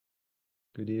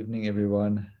Good evening,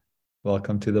 everyone.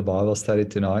 Welcome to the Bible study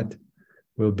tonight.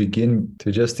 We'll begin to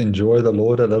just enjoy the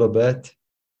Lord a little bit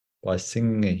by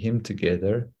singing a hymn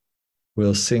together.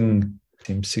 We'll sing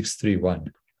hymn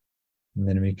 631, and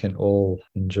then we can all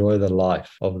enjoy the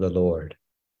life of the Lord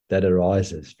that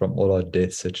arises from all our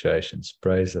death situations.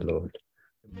 Praise the Lord.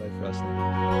 Play for us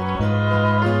now.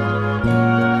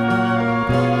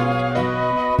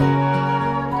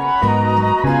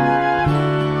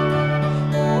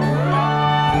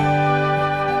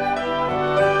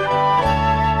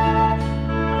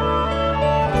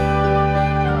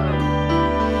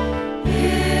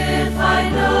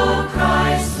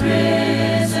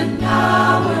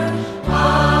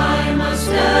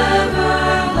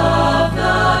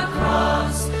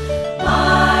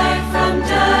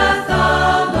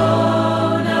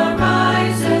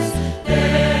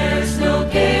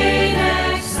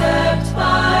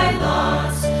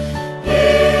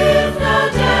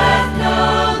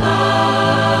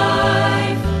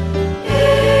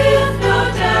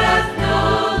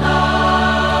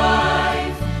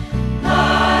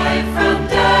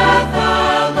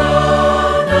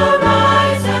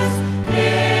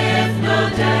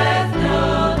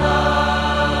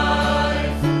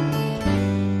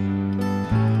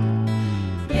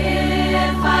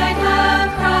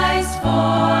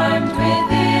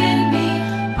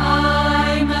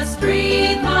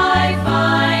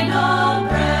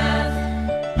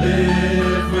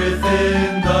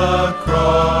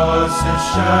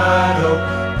 Shadow,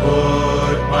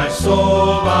 put my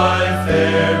soul I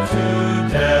fare to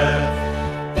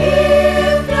death.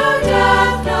 If no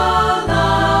death, no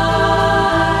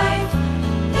life.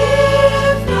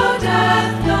 If no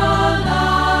death, no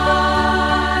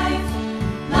life.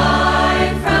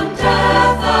 Life from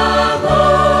death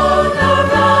alone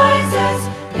arises.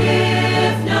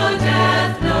 If no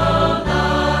death, no life.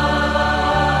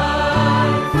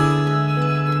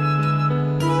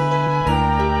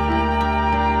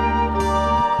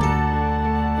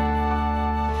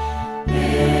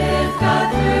 If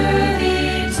God through the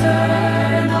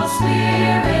eternal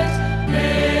Spirit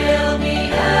will me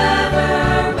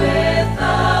ever with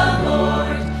the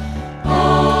Lord,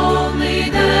 only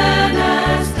then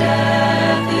as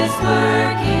death is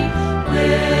working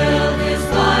will His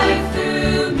life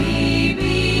through me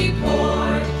be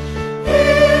poured.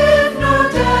 If no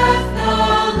death, no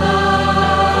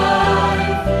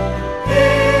life.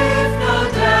 If no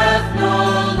death, no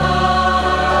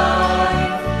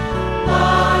life.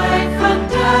 Life from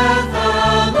death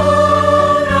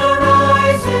alone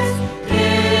arises.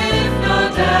 If no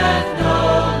death, no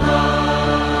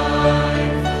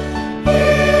life.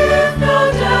 If no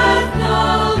death, no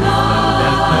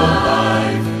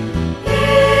life.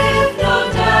 If no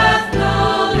death, no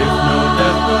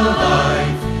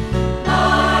life.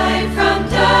 Life from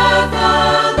death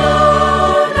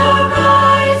alone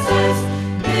arises.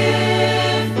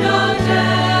 If no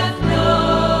death, no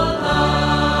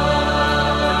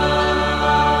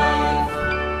life.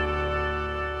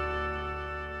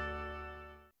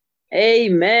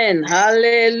 Amen.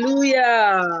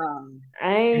 Hallelujah.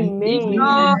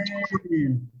 Amen.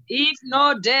 If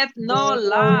no death, no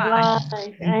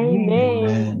life.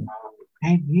 Amen.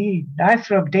 Amen. Life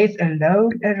from death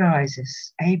alone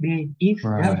arises. Amen. If no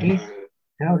Right. death,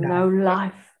 no No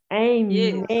life. life.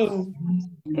 Amen. Amen.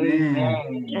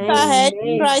 If I had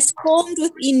Amen. Christ formed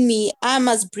within me, I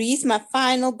must breathe my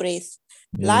final breath.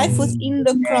 Life within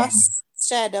the cross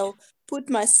shadow, put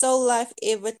my soul life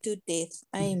ever to death.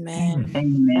 Amen.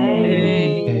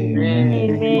 Amen.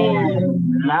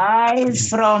 Amen. Life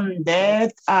from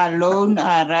death alone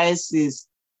arises.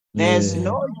 There's Yeah.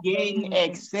 no gain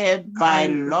except by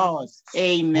loss.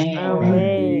 Amen.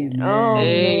 Amen.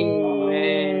 Amen.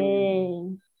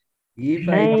 Amen. If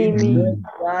I did Amen.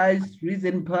 not Christ's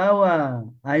risen power,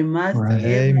 I must Right.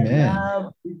 ever Amen.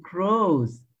 love the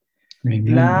cross.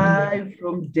 Amen. Life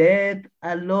from death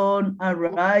alone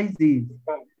arises.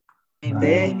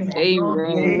 Then no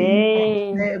gain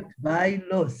Amen. except by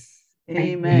loss.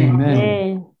 Amen.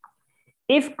 Amen.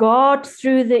 If God,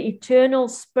 through the eternal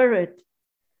Spirit,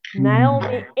 nail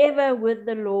me ever with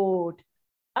the Lord,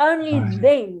 only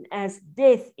then, as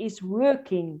death is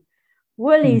working,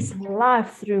 will His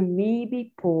life through me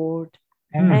be poured.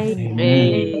 Amen.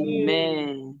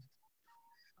 Amen.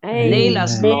 Nail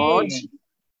us, Lord.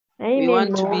 We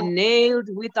want to be nailed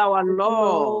with our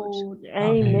Lord.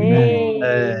 Amen.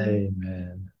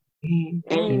 Amen.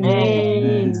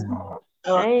 Amen.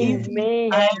 If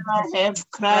Amen. I must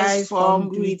have Christ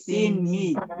formed within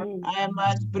me, I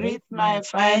must breathe my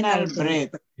final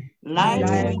breath. Life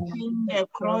within the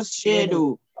cross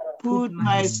shadow, put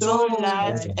my soul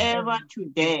life ever to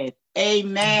death.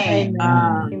 Amen.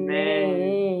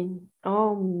 Amen.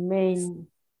 Amen.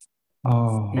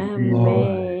 Oh,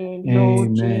 Amen.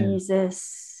 Lord Amen.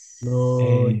 Jesus.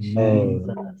 Lord Oh,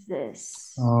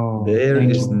 Jesus. Oh, there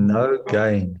thank is you. no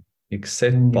gain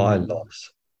except by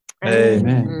loss.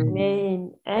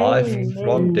 Amen. Life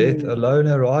from death Amen. alone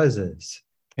arises.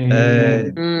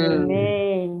 Amen.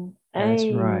 Amen. That's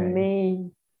right.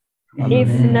 Amen. Amen.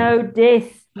 If no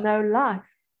death, no life.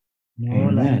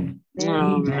 Amen.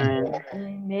 Amen.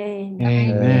 Amen.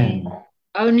 Amen.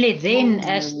 Only then,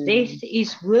 as death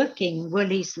is working, will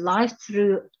his life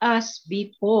through us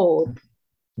be poured.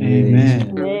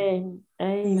 Amen. Amen.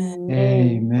 Amen.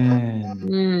 Amen.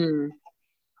 Mm.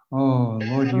 Oh,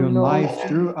 Lord, your Lord life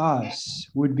through us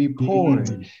would be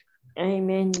poured.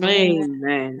 Amen. Lord.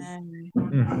 Amen.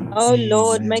 Oh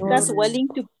Lord, Amen. make us willing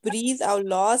to breathe our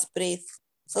last breath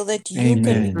so that you can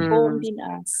be Amen. formed Mm. in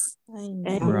us.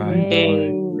 Amen. Right.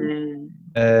 Amen.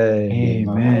 Amen.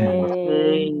 Amen.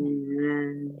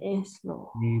 Amen. Yes, Lord.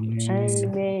 Amen.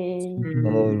 Amen.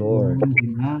 Oh Lord.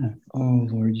 Oh,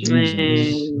 Lord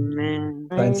Jesus. Amen.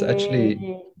 Saints,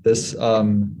 actually, this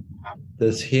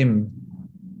hymn,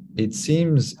 it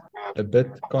seems a bit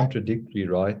contradictory,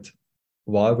 right?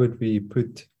 Why would we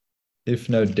put, if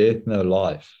no death, no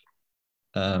life?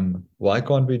 Why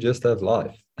can't we just have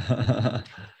life?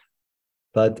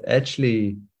 But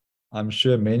actually, I'm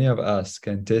sure many of us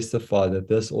can testify that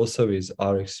this also is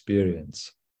our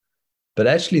experience. But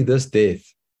actually, this death,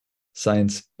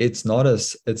 saints, it's not a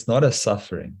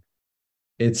suffering.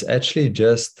 It's actually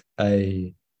just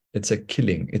it's a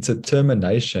killing. It's a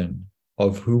termination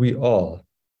of who we are,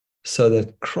 so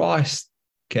that Christ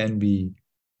can be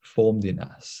formed in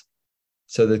us,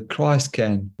 so that Christ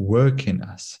can work in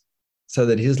us, so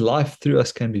that his life through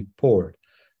us can be poured.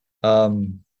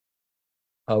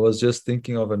 I was just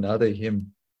thinking of another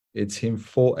hymn. It's hymn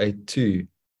 482.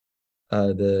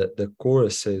 The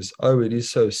chorus says, "Oh, it is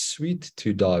so sweet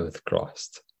to die with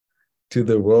Christ, to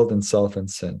the world and self and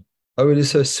sin. Oh, it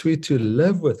is so sweet to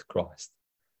live with Christ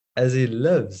as he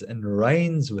lives and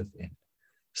reigns within."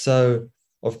 So,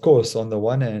 of course, on the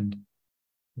one hand,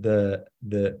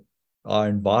 our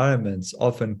environments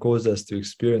often cause us to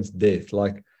experience death.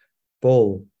 Like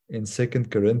Paul in 2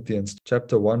 Corinthians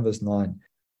chapter 1, verse 9,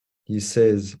 he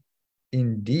says,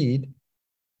 "Indeed,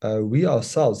 we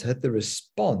ourselves had the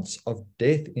response of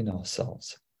death in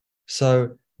ourselves."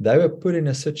 So they were put in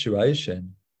a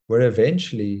situation where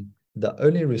eventually the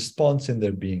only response in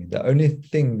their being, the only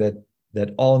thing that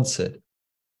answered,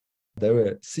 they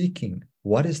were seeking,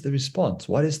 what is the response?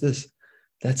 What is this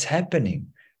that's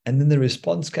happening? And then the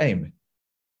response came,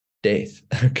 death.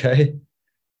 Okay.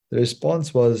 The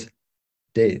response was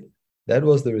death. That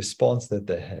was the response that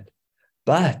they had.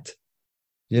 But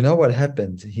you know what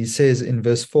happened? He says in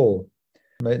verse 4,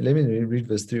 let me read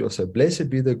verse 3 also. "Blessed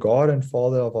be the God and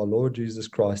Father of our Lord Jesus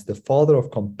Christ, the Father of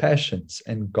compassions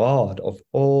and God of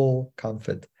all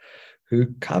comfort,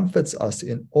 who comforts us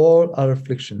in all our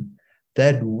affliction,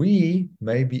 that we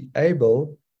may be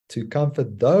able to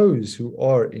comfort those who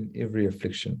are in every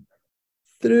affliction,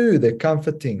 through the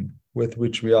comforting with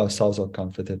which we ourselves are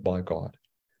comforted by God."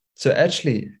 So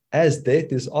actually, as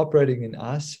death is operating in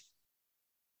us,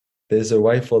 there's a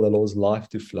way for the Lord's life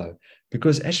to flow.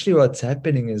 Because actually what's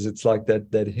happening is, it's like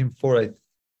that hymn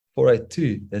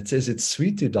 482 that says it's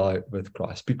sweet to die with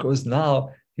Christ, because now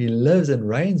he lives and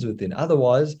reigns within.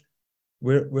 Otherwise,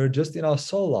 we're just in our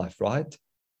soul life, right?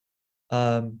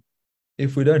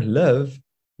 If we don't live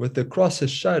with the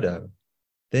cross's shadow,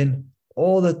 then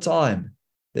all the time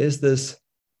there's this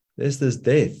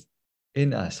death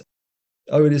in us.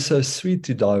 Oh, it is so sweet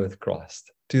to die with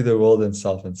Christ, to the world and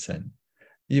self and sin.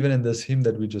 Even in this hymn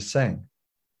that we just sang,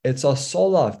 it's our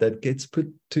soul life that gets put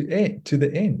to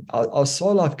the end. Our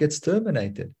soul life gets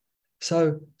terminated.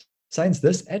 So, saints,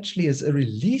 this actually is a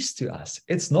release to us.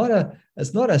 It's not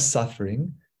a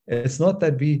suffering. It's not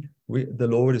that the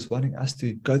Lord is wanting us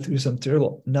to go through some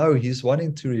terrible. No, he's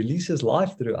wanting to release his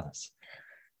life through us.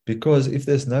 Because if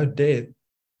there's no death,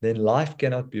 then life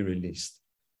cannot be released.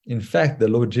 In fact, the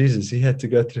Lord Jesus, he had to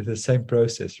go through the same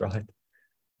process, right?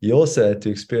 He also had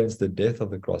to experience the death of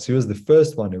the cross. He was the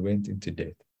first one who went into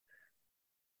death.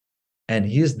 And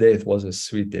his death was a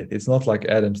sweet death. It's not like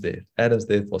Adam's death. Adam's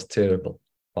death was terrible,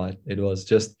 right? It was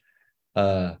just,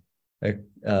 death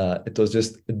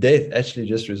actually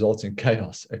just results in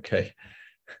chaos, okay?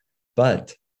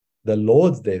 But the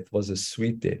Lord's death was a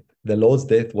sweet death. The Lord's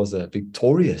death was a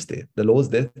victorious death. The Lord's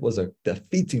death was a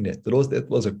defeating death. The Lord's death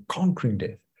was a conquering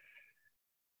death.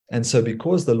 And so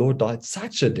because the Lord died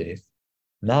such a death,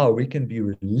 now we can be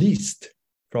released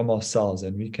from ourselves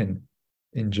and we can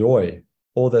enjoy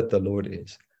all that the Lord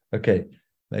is. Okay,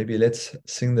 maybe let's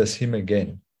sing this hymn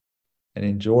again and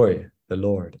enjoy the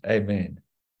Lord. Amen.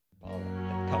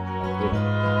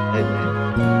 Amen.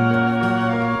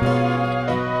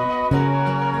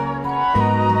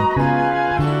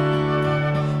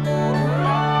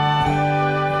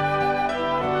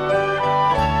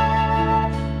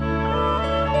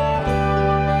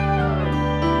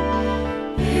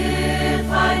 If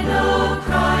I know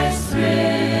Christ's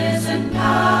risen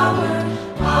power,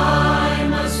 I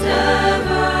must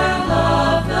ever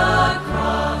love the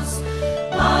cross.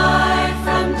 Life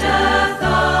from death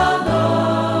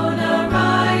alone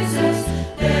arises.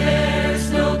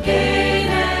 There's no gain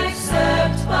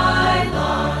except by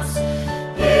loss.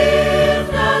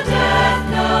 If no death,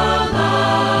 no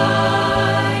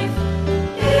life.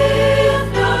 If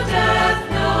no death,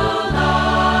 no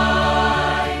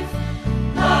life.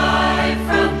 Life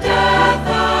from death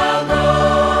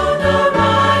alone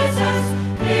arises.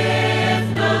 If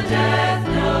no death,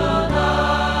 no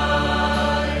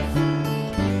life.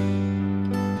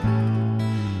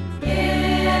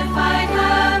 If I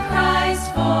have Christ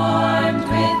formed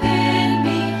within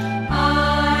me,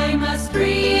 I must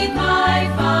breathe my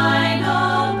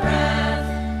final breath.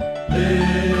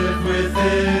 Live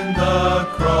within the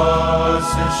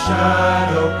cross's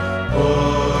shadow,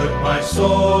 put my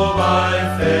soul by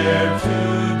fair to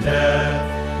death.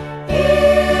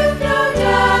 If no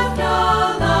death, no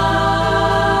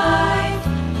life.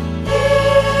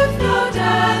 If no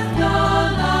death, no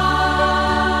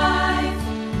life.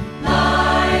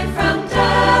 Life from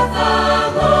death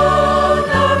alone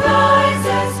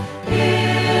arises.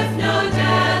 If no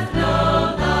death, no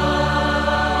life.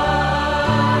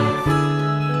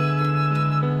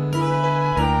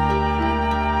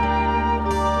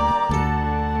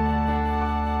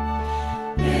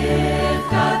 If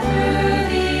God through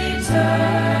the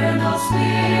eternal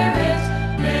Spirit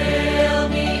nail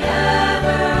me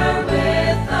ever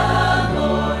with the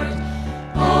Lord,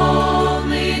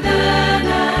 only then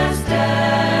as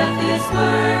death is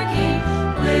working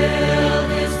will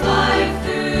His life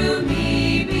through me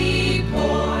be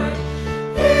poured.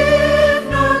 If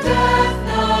no death,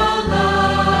 no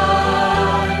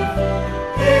life.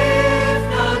 If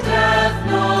no death,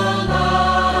 no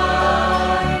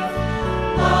life.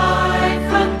 Life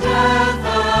from death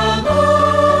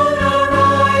alone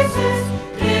arises.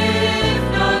 If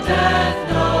no death,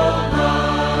 no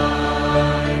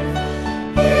life.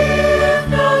 If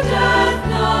no death,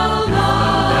 no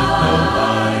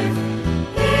life.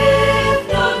 If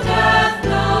no death,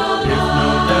 no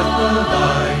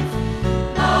life.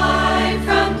 Life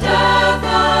from death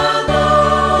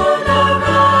alone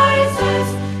arises.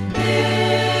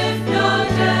 If no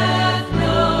death,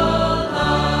 no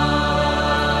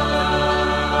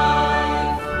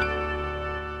life.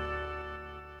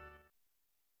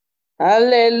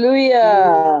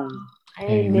 Hallelujah.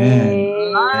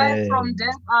 Amen. Life from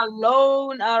death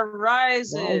alone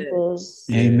arises.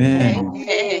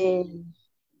 Amen.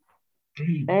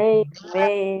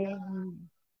 Amen.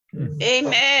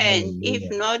 Amen. If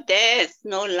no death,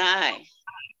 no life.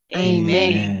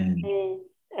 Amen.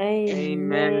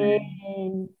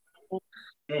 Amen.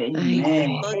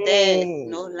 Amen. No death,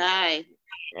 no life.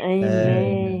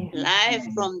 Amen. Life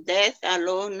from death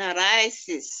alone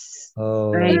arises.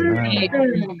 Oh, If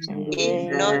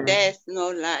no death,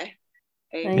 no life.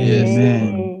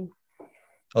 Amen.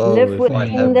 oh, Live if I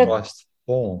within have the- Christ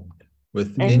formed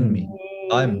within me,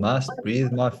 I must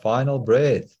breathe my final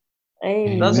breath.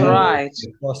 That's right.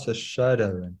 Across a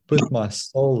shadow and put my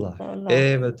soul life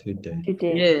ever to death.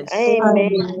 Yes.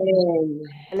 Amen.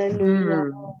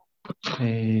 Hallelujah.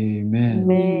 Amen.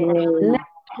 Amen. Live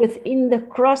within the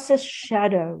cross's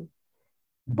shadow.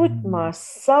 Put my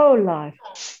soul life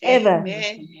ever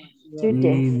to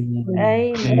death.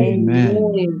 Amen.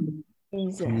 Amen.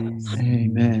 Jesus.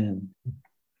 Amen.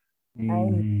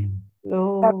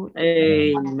 Lord.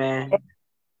 Amen.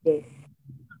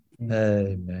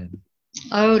 Amen.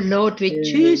 Oh Lord, we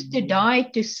choose to die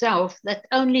to self that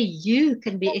only you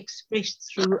can be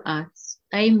expressed through us.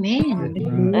 Amen.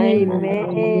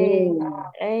 Amen.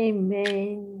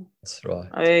 Amen. That's right.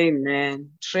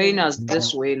 Amen. Train us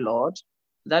this way, Lord,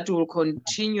 that will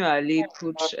continually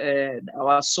put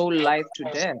our soul life to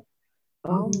death.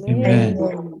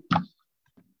 Amen.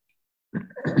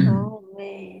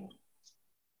 Amen.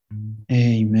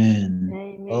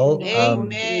 Amen. Well,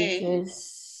 Amen.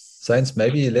 Saints,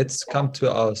 maybe let's come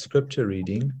to our scripture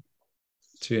reading.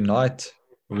 Tonight,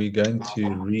 we're going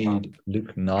to read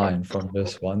Luke 9 from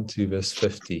verse 1 to verse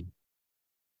 50.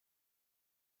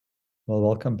 Well,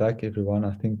 welcome back, everyone.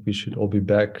 I think we should all be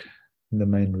back in the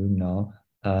main room now.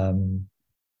 I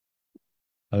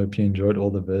hope you enjoyed all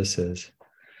the verses.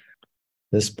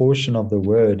 this portion of the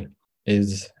word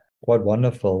is quite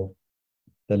wonderful.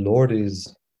 The Lord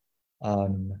is,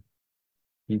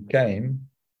 he came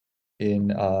in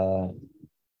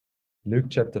Luke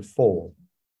chapter 4.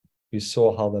 We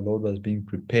saw how the Lord was being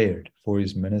prepared for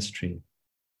his ministry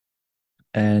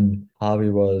and how he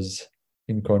was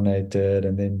incarnated,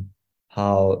 and then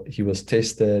how he was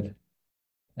tested,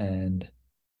 and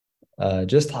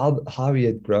just how he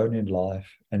had grown in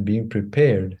life and being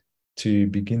prepared to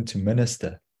begin to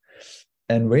minister.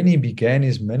 And when he began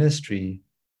his ministry,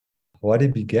 what he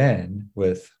began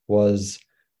with was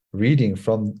reading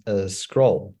from a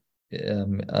scroll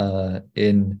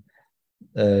in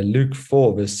Luke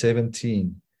 4 verse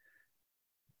 17.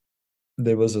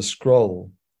 There was a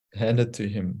scroll handed to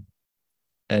him,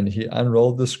 and he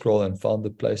unrolled the scroll and found the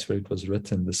place where it was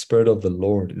written, "The Spirit of the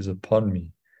Lord is upon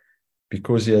me,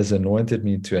 because he has anointed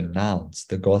me to announce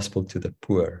the gospel to the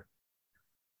poor.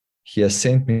 He has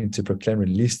sent me to proclaim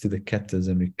release to the captives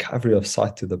and recovery of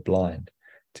sight to the blind,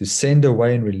 to send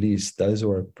away and release those who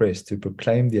are oppressed, to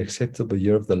proclaim the acceptable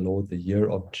year of the Lord, the year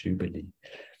of Jubilee."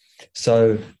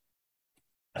 So,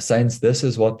 saints, this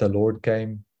is what the Lord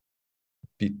came,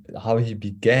 how he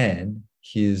began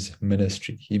his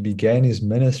ministry. He began his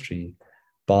ministry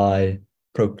by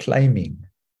proclaiming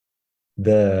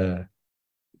the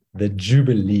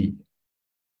Jubilee.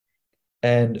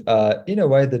 And in a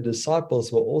way, the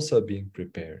disciples were also being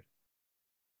prepared,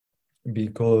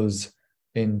 because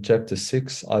in chapter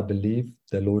 6, I believe,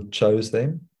 the Lord chose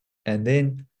them. And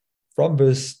then from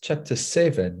chapter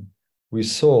 7, we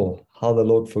saw how the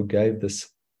Lord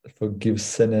forgives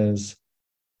sinners,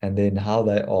 and then how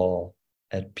they are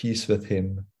at peace with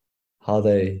him, how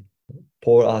they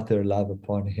pour out their love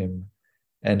upon him,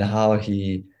 and how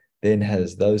he then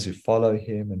has those who follow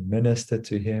him and minister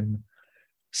to him.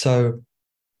 So,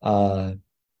 and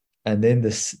then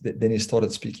he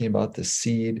started speaking about the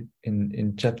seed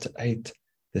in chapter 8,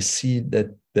 the seed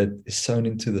that is sown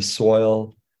into the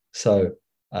soil. So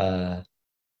there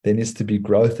needs to be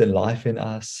growth and life in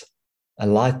us. A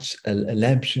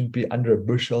lamp shouldn't be under a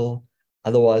bushel.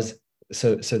 Otherwise,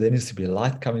 so there needs to be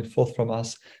light coming forth from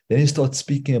us. Then he starts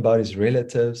speaking about his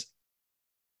relatives.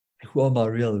 Who are my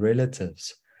real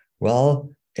relatives?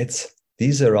 Well, it's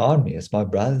these around me. It's my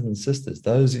brothers and sisters,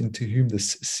 those into whom the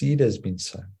seed has been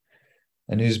sown,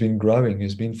 and who's been growing,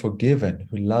 who's been forgiven,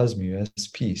 who loves me, who has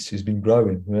peace, who's been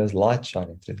growing, who has light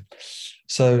shining through them.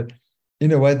 So,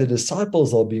 in a way, the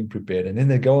disciples are being prepared, and then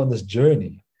they go on this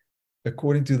journey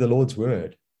according to the Lord's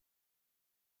word.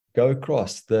 Go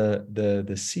across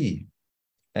the sea,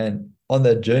 and on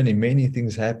that journey, many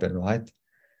things happen. Right?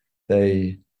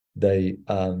 They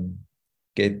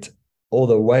get all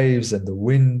the waves and the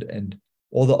wind and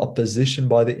all the opposition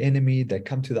by the enemy. They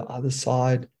come to the other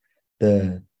side.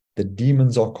 The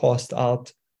demons are cast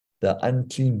out. The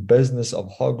unclean business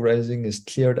of hog raising is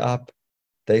cleared up.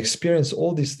 They experience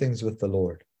all these things with the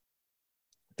Lord.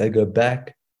 They go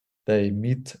back. They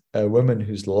meet a woman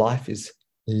whose life is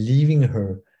leaving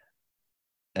her.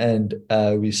 And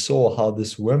we saw how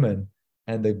this woman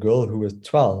and the girl who was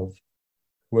 12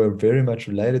 were very much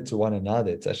related to one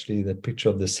another. It's actually the picture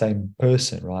of the same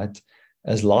person, right?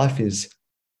 As life is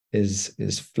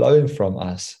flowing from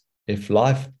us, if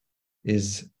life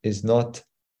is not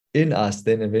in us,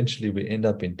 then eventually we end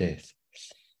up in death.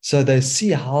 So they see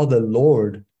how the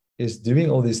Lord is doing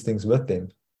all these things with them,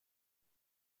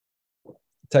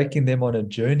 taking them on a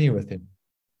journey with him.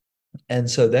 And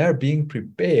so they're being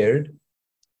prepared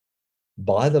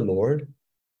by the Lord,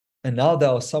 and now they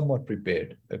are somewhat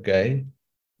prepared. Okay,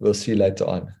 we'll see later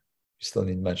on. We still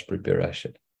need much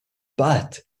preparation.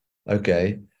 But,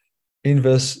 okay, in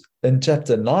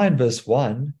chapter 9, verse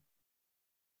 1,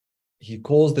 he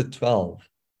calls the 12.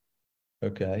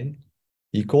 Okay,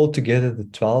 he called together the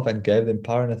 12 and gave them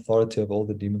power and authority of all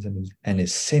the demons, and he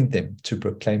sent them to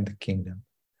proclaim the kingdom.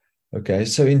 Okay,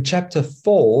 so in chapter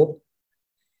 4,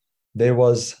 there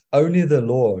was only the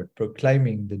Lord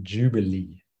proclaiming the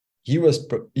Jubilee.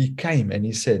 He came and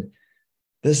he said,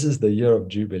 "This is the year of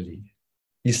Jubilee."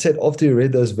 He said, after he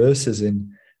read those verses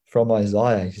from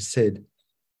Isaiah, he said,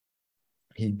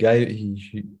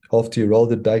 after he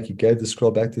rolled it back, he gave the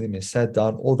scroll back to them, he sat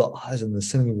down, all the eyes in the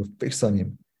synagogue were fixed on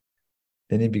him.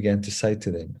 Then he began to say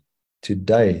to them,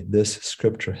 "Today this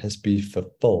scripture has been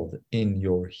fulfilled in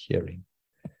your hearing."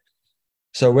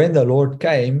 So when the Lord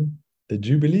came, the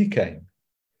Jubilee came.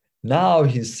 Now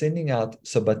he's sending out,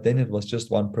 but then it was just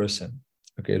one person.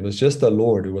 Okay, it was just the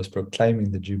Lord who was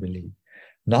proclaiming the Jubilee.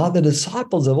 Now the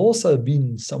disciples have also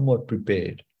been somewhat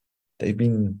prepared. They've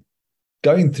been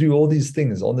going through all these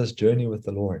things on this journey with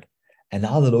the Lord. And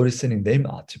now the Lord is sending them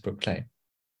out to proclaim.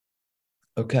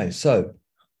 Okay, so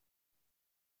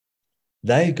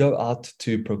they go out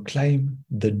to proclaim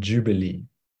the Jubilee.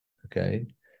 Okay.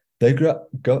 They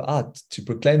go out to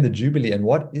proclaim the Jubilee. And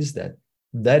what is that?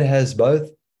 That has both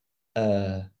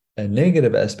a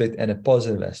negative aspect and a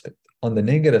positive aspect. On the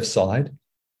negative side,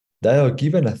 they are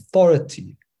given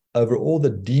authority over all the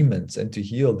demons and to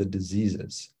heal the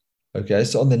diseases. Okay,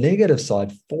 so on the negative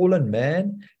side, fallen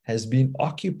man has been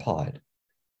occupied,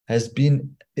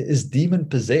 is demon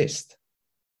possessed.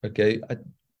 Okay,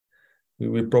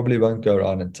 we probably won't go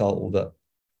around and tell all the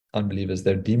unbelievers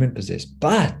they're demon possessed.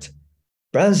 But,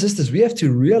 brothers and sisters, we have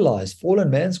to realize fallen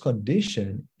man's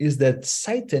condition is that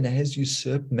Satan has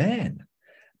usurped man.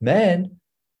 Man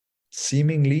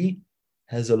seemingly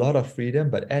has a lot of freedom,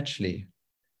 but actually,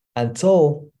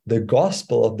 until the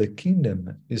gospel of the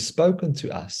kingdom is spoken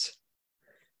to us,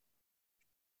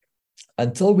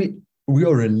 until we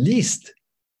are released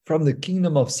from the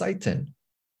kingdom of Satan,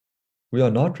 we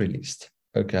are not released.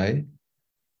 Okay?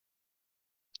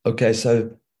 Okay,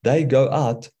 so they go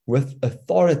out with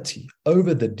authority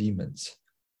over the demons.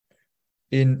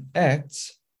 In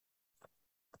Acts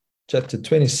chapter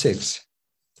 26,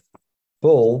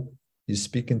 Paul is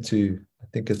speaking to, I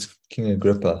think it's King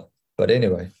Agrippa, but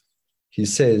anyway, he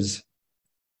says,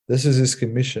 this is his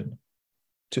commission,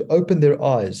 to open their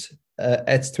eyes,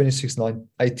 Acts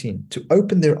 26:18, to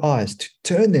open their eyes, to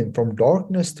turn them from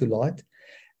darkness to light,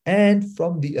 and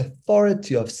from the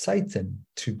authority of Satan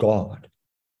to God.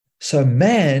 So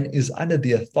man is under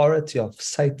the authority of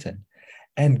Satan,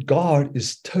 and God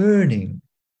is turning.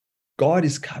 God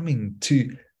is coming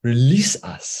to release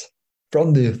us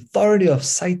from the authority of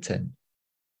Satan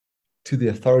to the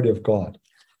authority of God.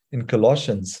 In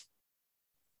Colossians,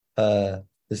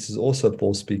 this is also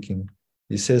Paul speaking.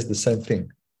 He says the same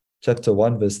thing. Chapter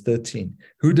 1, verse 13,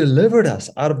 who delivered us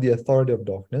out of the authority of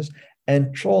darkness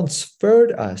and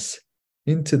transferred us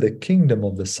into the kingdom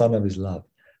of the Son of his love.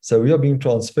 So we are being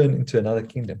transferred into another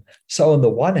kingdom. So on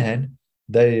the one hand,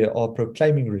 they are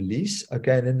proclaiming release.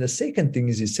 Okay. And then the second thing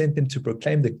is he sent them to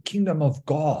proclaim the kingdom of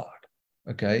God.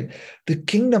 Okay. The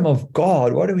kingdom of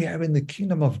God. What do we have in the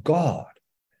kingdom of God?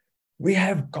 We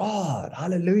have God.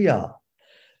 Hallelujah.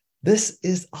 This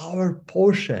is our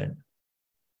portion.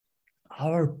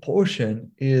 Our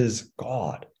portion is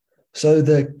God. So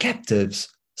the captives,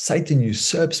 Satan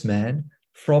usurps man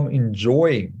from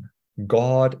enjoying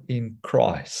God in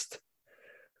Christ.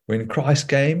 When Christ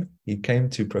came, he came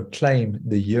to proclaim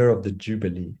the year of the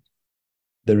Jubilee,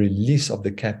 the release of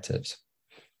the captives.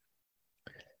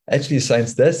 Actually,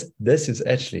 saints, this is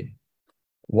actually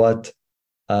what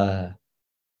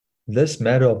this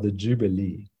matter of the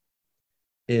Jubilee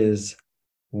is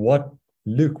what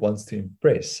Luke wants to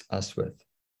impress us with.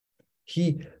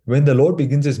 When the Lord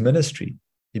begins his ministry,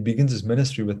 he begins his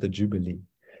ministry with the Jubilee.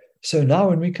 So now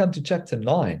when we come to chapter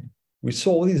 9, we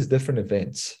saw all these different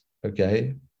events,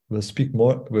 okay? We'll speak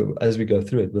more as we go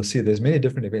through it. We'll see there's many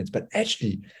different events, but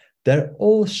actually they're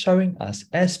all showing us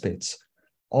aspects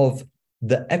of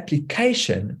the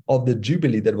application of the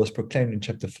Jubilee that was proclaimed in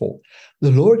chapter 4.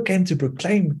 The Lord came to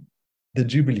proclaim the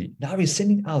Jubilee. Now he's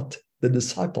sending out the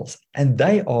disciples, and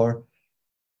they are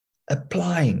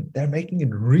applying, they're making it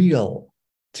real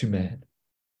to man.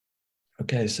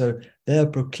 Okay, so they are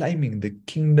proclaiming the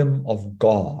kingdom of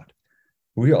God.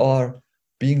 We are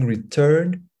being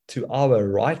returned to our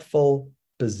rightful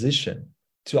position,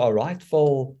 to our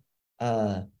rightful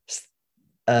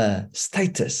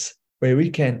status where we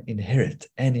can inherit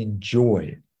and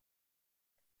enjoy.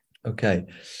 Okay,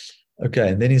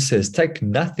 and then he says, take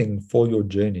nothing for your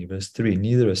journey. Verse 3,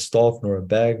 neither a staff, nor a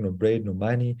bag, nor bread, nor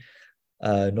money,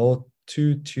 nor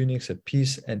 2 tunics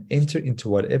apiece, and enter into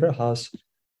whatever house,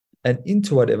 and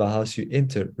into whatever house you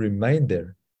enter, remain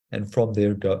there, and from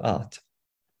there go out.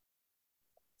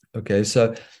 Okay,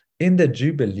 so in the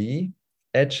Jubilee,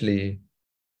 actually,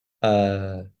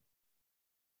 when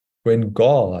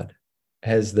God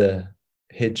has the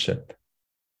headship,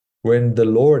 when the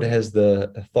Lord has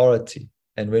the authority,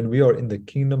 and when we are in the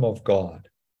kingdom of God,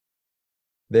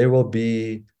 there will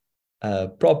be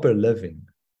proper living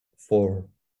for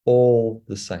all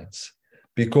the saints,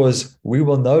 because we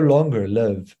will no longer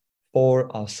live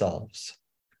for ourselves.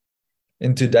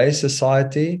 In today's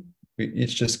society, we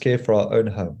each just care for our own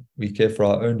home. We care for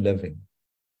our own living.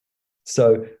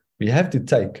 So we have to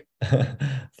take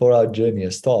for our journey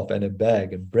a staff and a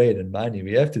bag and bread and money.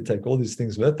 We have to take all these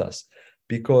things with us,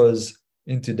 because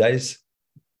in today's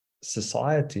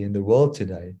society, in the world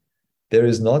today, there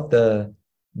is not the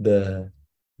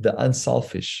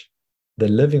unselfish, the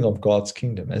living of God's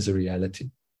kingdom as a reality.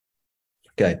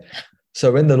 Okay,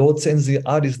 so when the Lord sends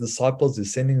out his disciples,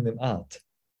 he's sending them out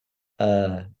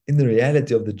in the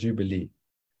reality of the Jubilee.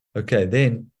 Okay,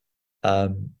 then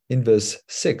in verse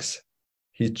 6,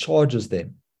 he charges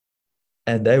them.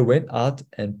 And they went out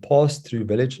and passed through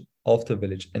village after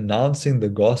village, announcing the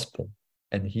gospel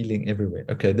and healing everywhere.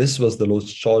 Okay, this was the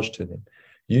Lord's charge to them.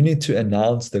 You need to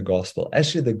announce the gospel.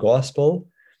 Actually, the gospel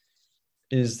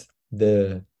is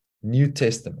the New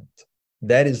Testament.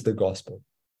 That is the gospel.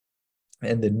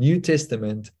 And the New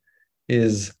Testament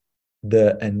is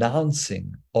the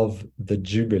announcing of the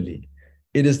Jubilee.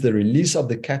 It is the release of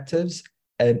the captives,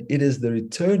 and it is the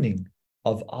returning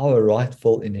of our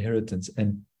rightful inheritance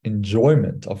and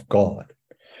enjoyment of God.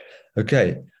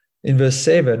 Okay, in verse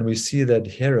 7, we see that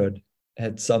Herod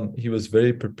he was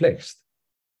very perplexed.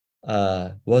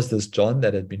 Was this John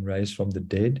that had been raised from the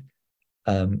dead?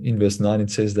 In verse 9,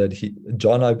 it says that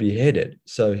John I beheaded.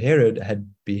 So Herod had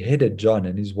beheaded John,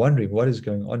 and he's wondering what is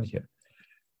going on here.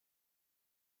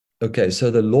 Okay,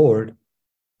 so the Lord,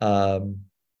 so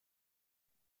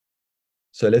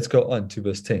let's go on to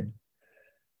verse 10.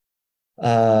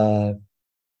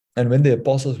 And when the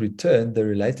apostles returned, they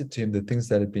related to him the things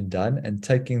that had been done, and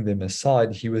taking them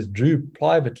aside, he withdrew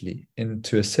privately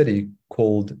into a city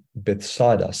called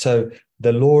Bethsaida. So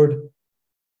the Lord,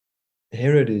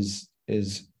 Herod is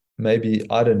maybe,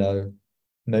 I don't know,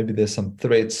 maybe there's some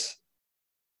threats.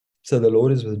 So the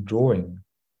Lord is withdrawing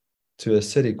to a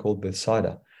city called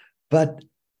Bethsaida. But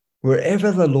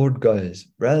wherever the Lord goes,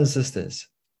 brothers and sisters,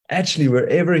 actually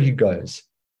wherever he goes,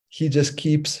 he just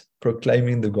keeps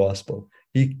proclaiming the gospel.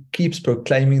 He keeps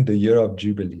proclaiming the year of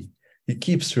Jubilee. He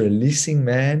keeps releasing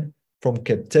man from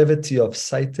captivity of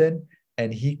Satan,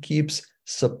 and he keeps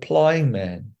supplying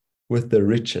man with the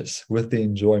riches, with the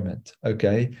enjoyment,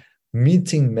 okay?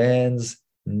 Meeting man's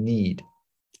need.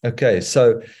 Okay,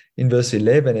 so in verse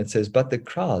 11, it says, but the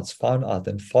crowds found out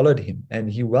and followed him,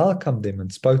 and he welcomed them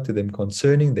and spoke to them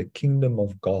concerning the kingdom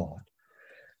of God.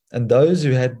 And those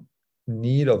who had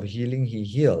need of healing, he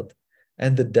healed.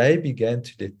 And the day began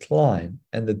to decline,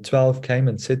 and the 12 came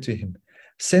and said to him,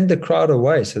 send the crowd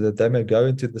away so that they may go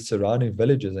into the surrounding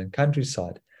villages and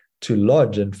countryside to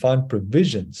lodge and find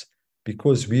provisions,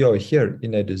 because we are here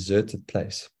in a deserted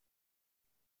place.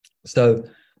 So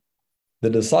the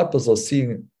disciples are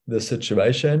seeing the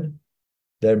situation.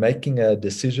 They're making a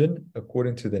decision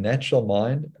according to the natural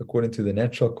mind, according to the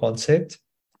natural concept.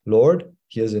 Lord,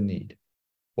 here's a need.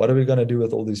 What are we going to do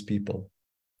with all these people?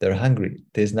 They're hungry.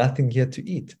 There's nothing here to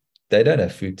eat. They don't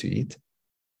have food to eat.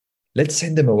 Let's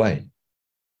send them away.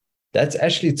 That's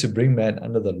actually to bring man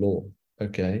under the law,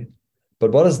 okay?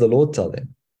 But what does the Lord tell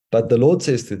them? But the Lord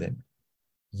says to them,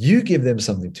 you give them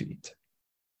something to eat.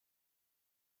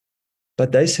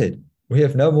 But they said, we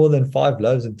have no more than 5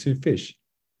 loaves and 2 fish,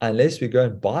 unless we go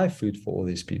and buy food for all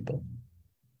these people.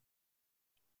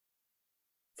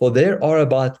 For there are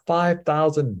about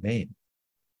 5,000 men.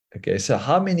 Okay, so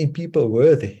how many people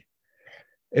were there?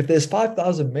 If there's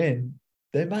 5,000 men,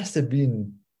 there must have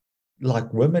been,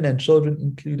 like, women and children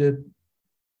included,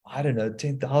 I don't know,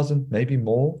 10,000, maybe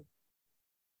more.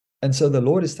 And so the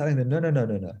Lord is telling them,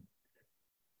 no.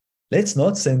 Let's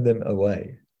not send them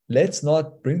away. Let's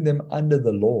not bring them under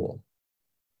the law.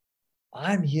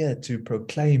 I'm here to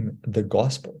proclaim the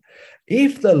gospel.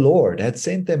 If the Lord had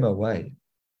sent them away,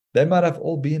 they might have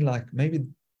all been like, maybe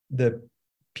the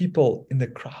people in the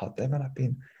crowd, they might have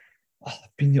been, oh,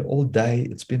 I've been here all day.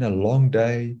 It's been a long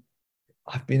day.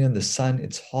 I've been in the sun.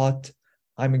 It's hot.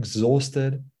 I'm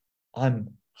exhausted.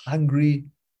 I'm hungry.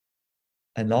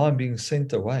 And now I'm being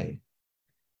sent away.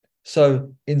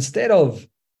 So instead of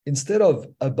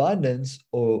abundance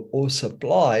or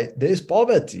supply, there's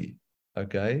poverty.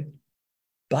 Okay.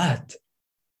 But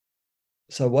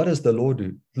so what does the Lord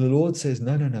do? The Lord says,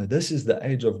 no. This is the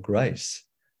age of grace.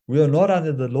 We are not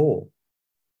under the law.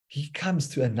 He comes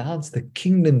to announce the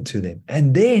kingdom to them.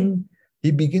 And then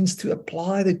he begins to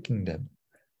apply the kingdom.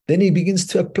 Then he begins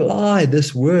to apply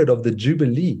this word of the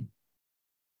Jubilee.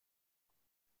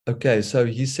 Okay, so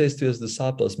he says to his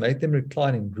disciples, make them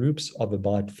recline in groups of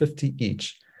about 50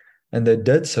 each. And they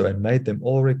did so and made them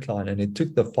all recline. And he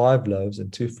took the 5 loaves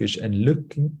and 2 fish, and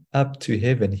looking up to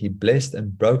heaven, he blessed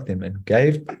and broke them and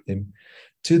gave them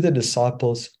to the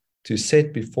disciples to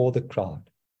set before the crowd.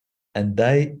 And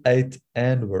they ate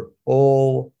and were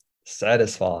all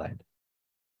satisfied.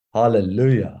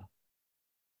 Hallelujah.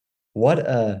 What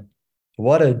a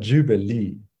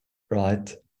jubilee,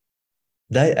 right?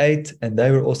 They ate and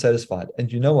they were all satisfied. And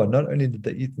you know what? Not only did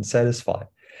they eat and satisfy,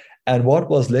 and what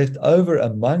was left over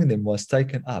among them was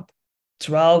taken up,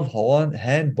 12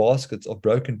 hand baskets of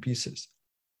broken pieces.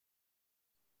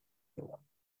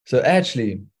 So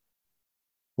actually,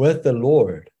 with the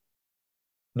Lord,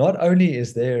 not only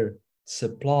is there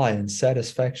supply and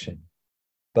satisfaction,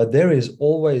 but there is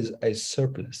always a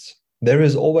surplus. there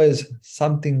is always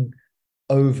something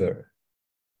over.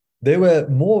 There were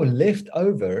more left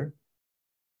over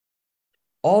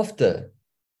after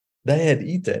they had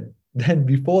eaten than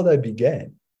before they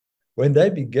began. When they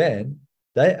began,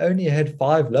 they only had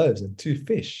 5 loaves and 2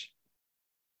 fish.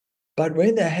 But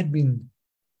when they had been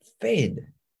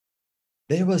fed,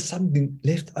 there was something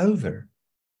left over.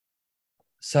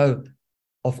 So,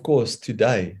 of course,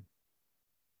 today,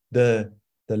 the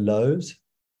loaves,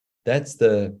 that's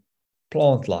the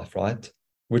plant life, right?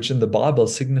 Which in the Bible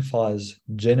signifies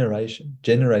generation,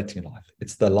 generating life.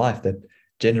 It's the life that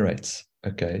generates,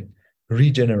 okay?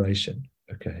 Regeneration,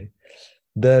 okay?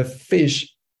 The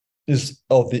fish is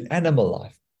of the animal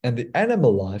life, and the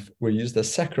animal life were used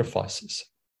as sacrifices,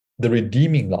 the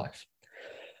redeeming life.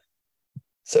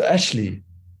 So actually,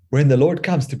 when the Lord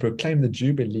comes to proclaim the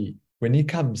Jubilee, when he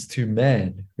comes to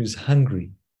man who's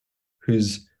hungry,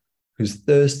 who's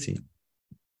thirsty,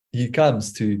 he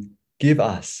comes to give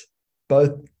us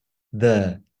both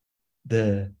the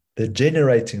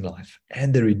generating life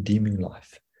and the redeeming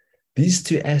life. These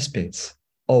 2 aspects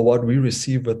are what we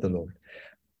receive with the Lord.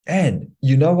 And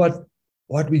you know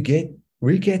what we get?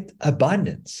 We get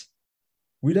abundance.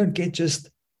 We don't get just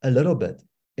a little bit.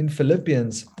 In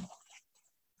Philippians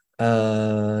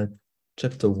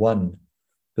chapter 1,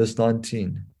 verse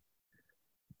 19,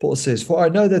 Paul says, "For I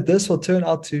know that this will turn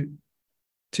out to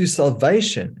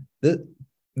salvation."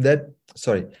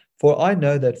 For I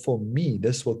know that for me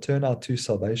this will turn out to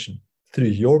salvation through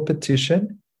your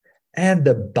petition and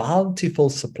the bountiful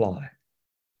supply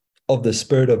of the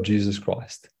Spirit of Jesus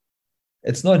Christ.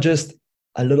 It's not just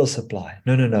a little supply.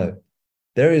 No.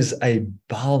 There is a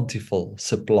bountiful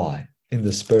supply in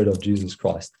the Spirit of Jesus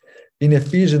Christ. In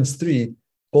Ephesians 3,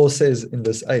 Paul says in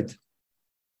verse 8,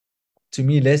 "To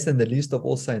me, less than the least of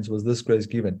all saints, was this grace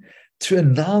given, to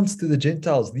announce to the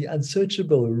Gentiles the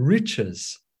unsearchable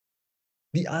riches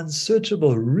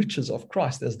of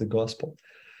Christ as the gospel."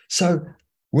 So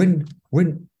when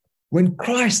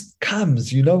Christ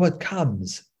comes, you know what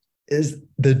comes? Is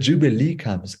the Jubilee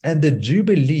comes. And the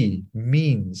Jubilee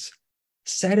means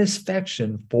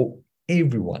satisfaction for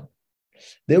everyone.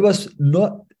 There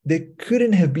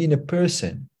couldn't have been a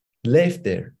person left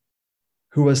there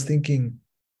who was thinking,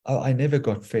 "Oh, I never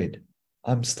got fed.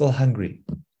 I'm still hungry."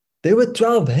 There were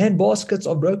 12 hand baskets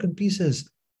of broken pieces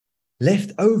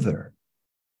left over.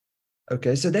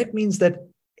 Okay, so that means that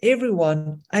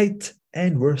everyone ate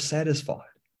and were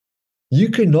satisfied. You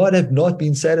could not have not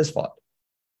been satisfied.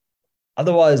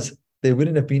 Otherwise, there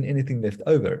wouldn't have been anything left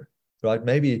over, right?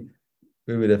 Maybe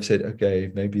we would have said,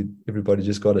 okay, maybe everybody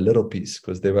just got a little piece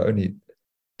because they were only,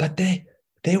 but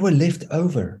they were left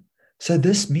over. So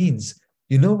this means,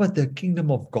 you know what the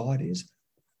kingdom of God is?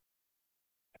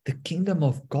 The kingdom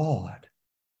of God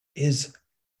is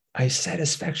a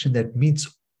satisfaction that meets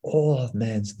all of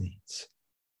man's needs.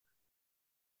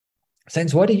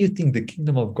 Saints, what do you think the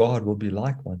kingdom of God will be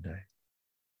like one day?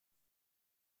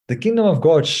 The kingdom of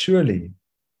God surely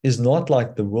is not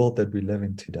like the world that we live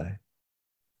in today.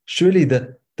 Surely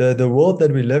the world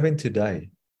that we live in today,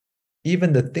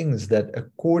 even the things that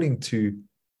according to,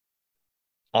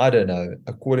 I don't know,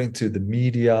 according to the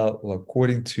media or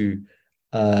according to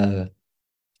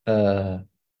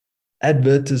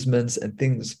advertisements and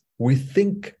things we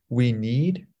think we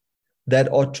need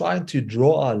that are trying to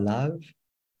draw our love,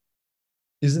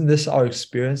 isn't this our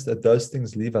experience that those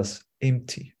things leave us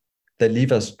empty? They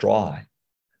leave us dry.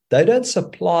 They don't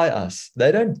supply us.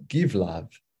 They don't give love.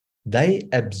 They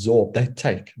absorb, they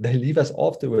take. They leave us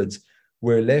afterwards.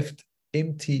 We're left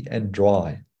empty and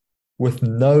dry with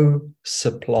no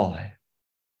supply.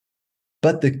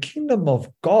 But the kingdom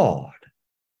of God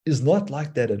is not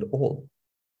like that at all.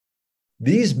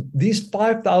 These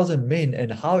 5,000 men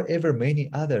and however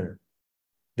many other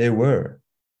there were,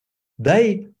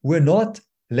 they were not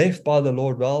left by the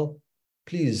Lord, well,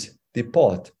 please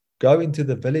depart, go into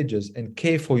the villages and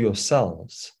care for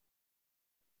yourselves.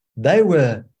 They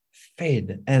were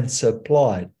fed and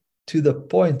supplied to the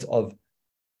point of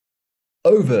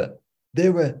over.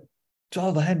 There were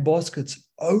 12 hand baskets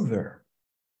over.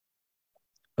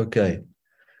 Okay.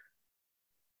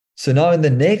 So now in the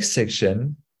next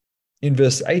section, in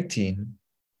verse 18,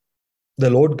 the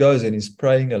Lord goes and he's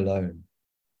praying alone.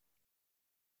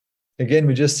 Again,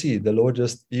 we just see the Lord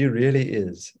he really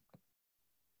is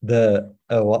the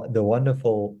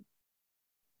wonderful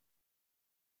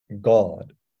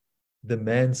God, the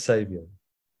man savior.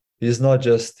 He's not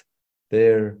just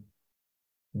there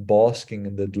basking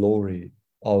in the glory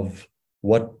of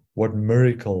what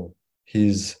miracle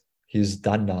he's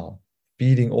done now,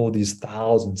 feeding all these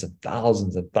thousands and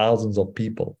thousands and thousands of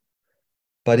people.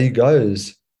 But he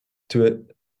goes to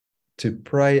to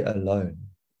pray alone.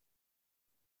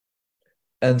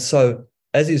 And so,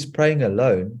 as he's praying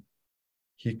alone,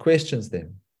 he questions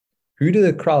them. Who do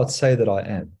the crowd say that I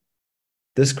am?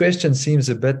 This question seems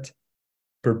a bit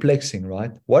perplexing,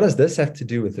 right? What does this have to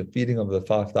do with the feeding of the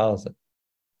 5,000?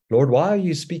 Lord, why are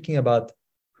you speaking about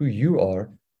who you are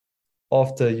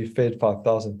after you fed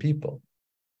 5,000 people?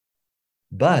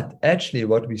 But actually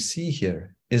what we see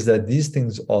here is that these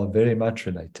things are very much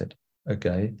related,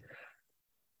 okay?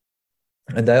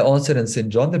 And they answered and said,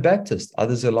 John the Baptist,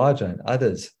 others Elijah, and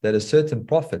others, that a certain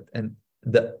prophet and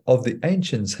of the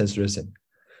ancients has risen.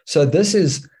 So this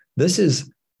is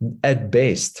at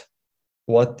best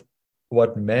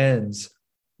what man's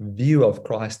view of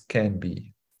Christ can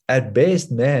be. At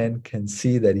best, man can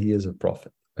see that he is a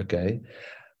prophet, okay?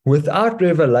 Without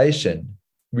revelation,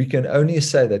 we can only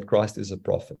say that Christ is a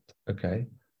prophet, okay?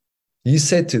 He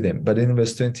said to them, but in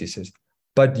verse 20 he says,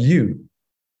 but you,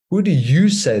 who do you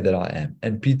say that I am?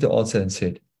 And Peter answered and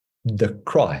said, the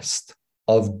Christ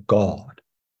of God.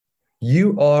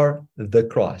 You are the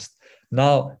Christ.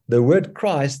 Now, the word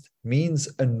Christ means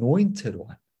anointed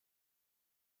one.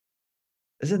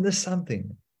 Isn't this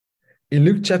something? In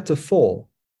Luke chapter 4,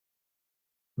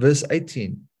 verse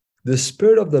 18, the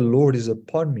Spirit of the Lord is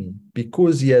upon me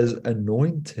because he has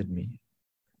anointed me.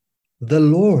 The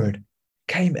Lord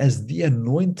came as the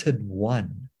anointed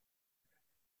one.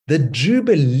 The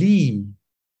Jubilee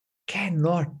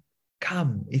cannot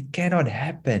come. It cannot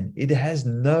happen. It has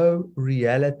no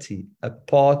reality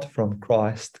apart from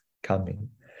Christ coming.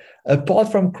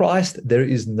 Apart from Christ, there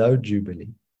is no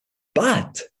Jubilee.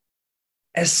 But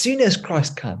as soon as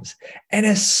Christ comes, and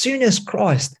as soon as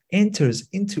Christ enters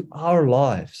into our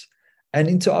lives and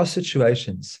into our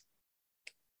situations,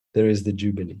 there is the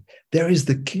Jubilee. There is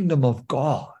the kingdom of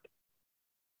God.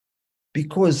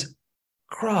 Because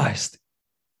Christ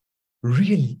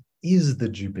really is the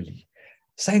Jubilee.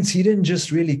 Saints, he didn't just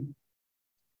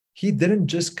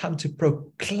come to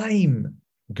proclaim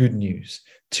good news,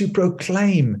 to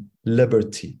proclaim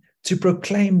liberty, to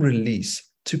proclaim release,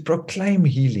 to proclaim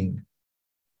healing.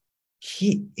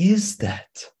 He is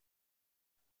that.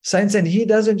 Saints, and he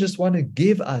doesn't just want to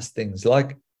give us things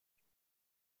like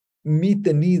meet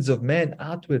the needs of man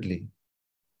outwardly.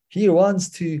 He wants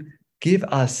to give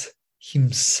us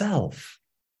himself.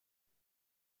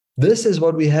 This is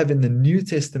what we have in the New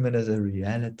Testament as a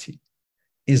reality,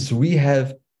 is we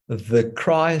have the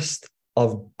Christ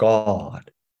of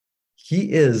God.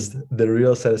 He is the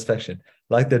real satisfaction.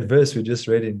 Like that verse we just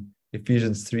read in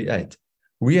Ephesians 3:8.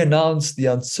 We announce the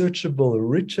unsearchable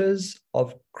riches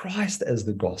of Christ as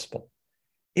the gospel.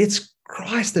 It's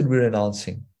Christ that we're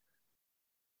announcing.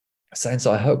 Saints,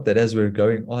 I hope that as we're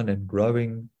going on and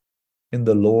growing in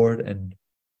the Lord and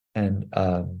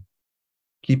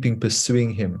keeping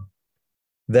pursuing him,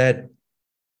 that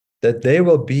there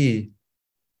will be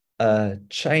a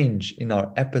change in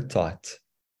our appetite,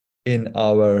 in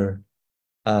our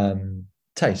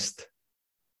taste,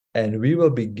 and we will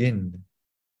begin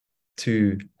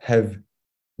to have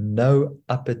no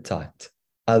appetite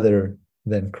other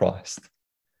than Christ.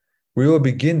 We will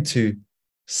begin to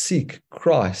seek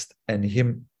Christ and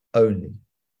him only,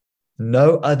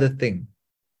 no other thing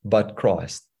but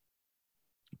Christ,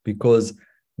 because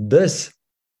this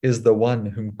is the one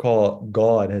whom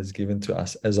God has given to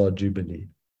us as our Jubilee.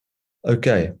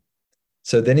 Okay,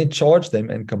 so then he charged them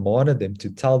and commanded them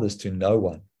to tell this to no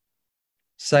one,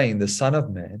 saying, the Son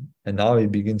of Man, and now he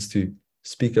begins to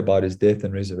speak about his death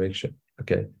and resurrection.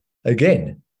 Okay,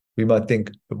 again, we might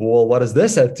think, well, what does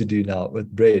this have to do now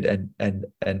with bread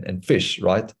and fish,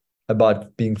 right?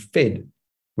 About being fed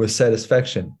with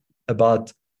satisfaction,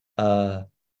 about the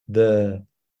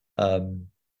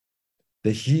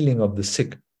healing of the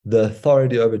sick, the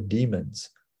authority over demons,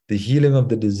 the healing of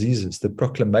the diseases, the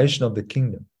proclamation of the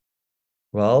kingdom.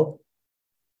 Well,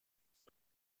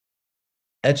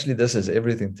 actually, this has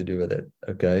everything to do with it,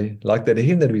 okay? Like that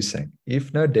hymn that we sang,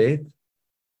 if no death,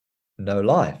 no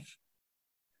life.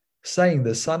 Saying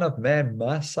the Son of Man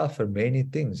must suffer many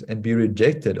things and be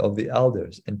rejected of the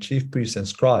elders and chief priests and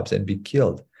scribes and be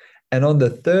killed, and on the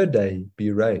third day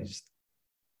be raised.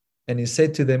 And he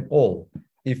said to them all,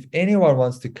 if anyone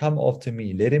wants to come after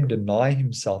me, let him deny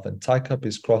himself and take up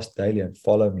his cross daily and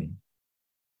follow me.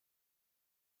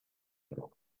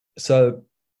 So,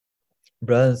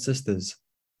 brothers and sisters,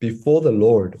 before the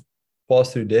Lord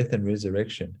passed through death and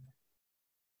resurrection,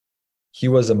 he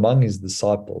was among his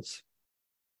disciples.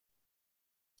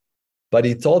 But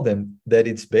he told them that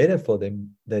it's better for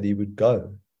them that he would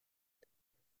go,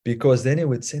 because then he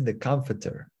would send the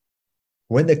Comforter.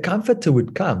 When the Comforter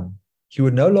would come, he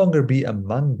would no longer be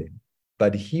among them,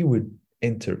 but he would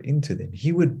enter into them.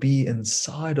 He would be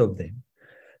inside of them.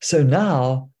 So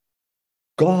now,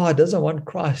 God doesn't want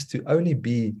Christ to only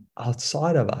be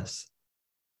outside of us,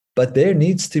 but there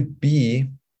needs to be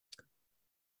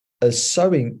a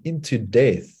sowing into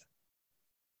death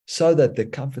so that the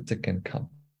Comforter can come,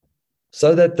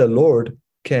 so that the Lord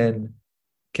can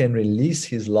release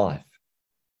his life.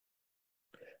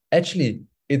 Actually,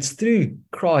 it's through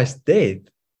Christ's death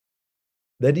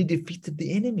that he defeated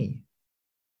the enemy.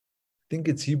 I think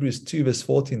it's Hebrews 2 verse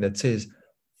 14 that says,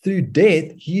 through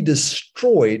death, he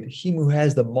destroyed him who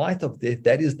has the might of death,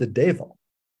 that is the devil.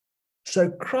 So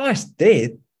Christ's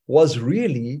death was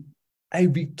really a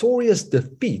victorious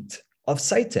defeat of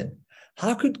Satan.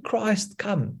 How could Christ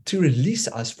come to release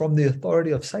us from the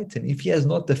authority of Satan if he has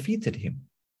not defeated him?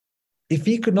 If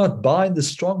he could not bind the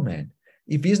strong man,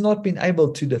 if he's not been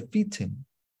able to defeat him,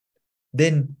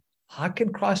 then how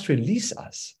can Christ release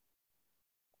us?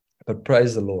 But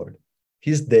praise the Lord.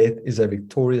 His death is a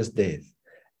victorious death.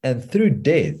 And through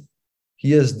death,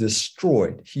 he has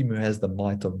destroyed him who has the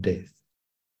might of death.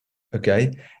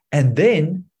 Okay? And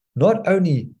then, not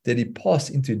only did he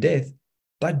pass into death,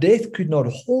 but death could not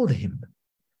hold him.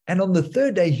 And on the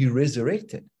third day, he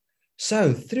resurrected.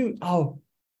 So through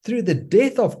the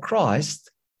death of Christ,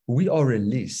 we are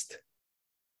released.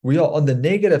 We are on the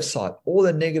negative side. All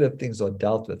the negative things are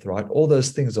dealt with, right? All those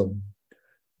things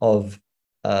of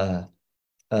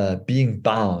being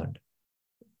bound,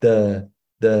 the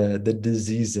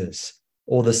diseases,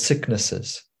 all the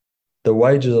sicknesses. The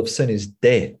wages of sin is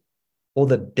death. All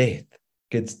the death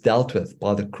gets dealt with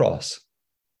by the cross.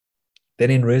 Then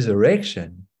in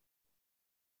resurrection,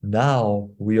 now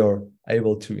we are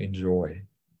able to enjoy.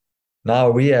 Now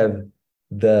we have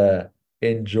the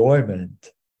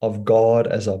enjoyment of God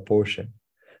as our portion.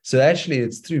 So actually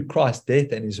it's through Christ's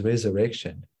death and his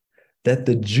resurrection that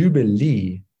the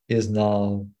Jubilee is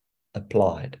now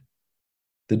applied.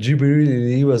 The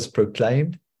Jubilee was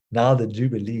proclaimed. Now the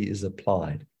Jubilee is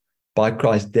applied by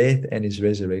Christ's death and his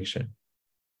resurrection.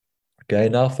 Okay,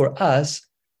 now for us,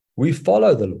 we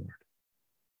follow the Lord.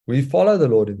 We follow the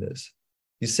Lord in this.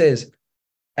 He says,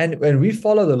 and when we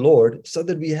follow the Lord, so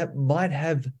that we might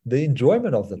have the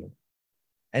enjoyment of the Lord.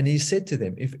 And he said to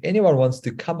them, if anyone wants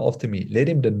to come after me, let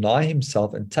him deny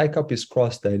himself and take up his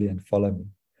cross daily and follow me.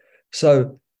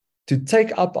 So to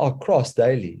take up our cross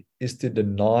daily is to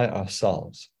deny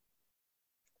ourselves.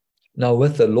 Now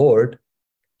with the Lord,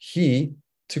 he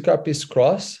took up his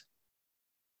cross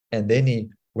and then he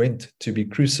went to be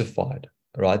crucified,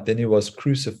 right? Then he was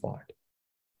crucified.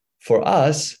 For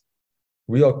us,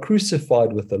 we are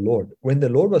crucified with the Lord. When the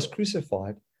Lord was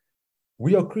crucified,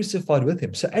 we are crucified with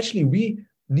him. So actually we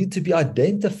need to be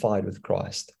identified with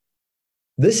Christ.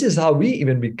 This is how we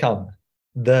even become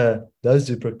those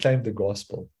who proclaim the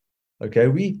gospel. Okay,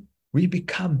 we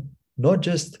become not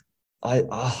just, I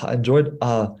enjoyed,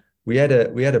 we had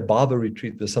a Bible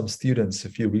retreat with some students a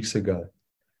few weeks ago,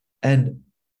 and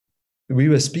we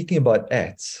were speaking about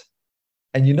Acts.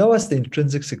 And you know what's the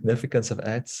intrinsic significance of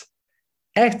Acts?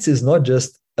 Acts is not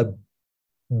just a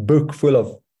book full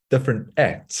of different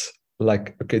acts.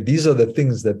 Like, okay, these are the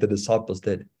things that the disciples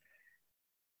did.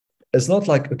 It's not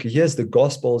like, okay, here's the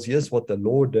Gospels, here's what the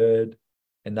Lord did.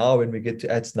 And now when we get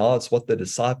to Acts, now it's what the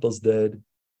disciples did.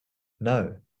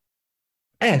 No.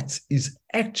 Acts is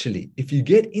actually, if you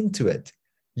get into it,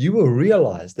 you will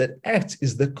realize that Acts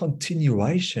is the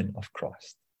continuation of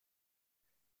Christ.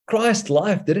 Christ's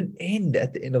life didn't end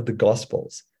at the end of the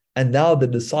Gospels. And now the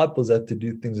disciples have to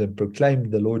do things and proclaim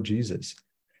the Lord Jesus.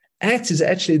 Acts is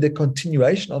actually the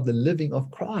continuation of the living of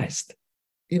Christ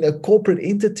in a corporate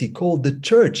entity called the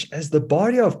church as the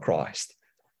body of Christ.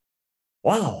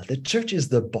 Wow, the church is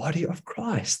the body of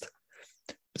Christ.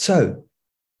 So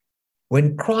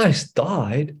when Christ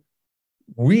died,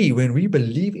 when we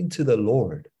believe into the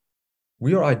Lord,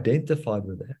 we are identified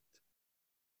with that.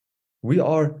 We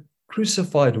are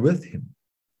crucified with him.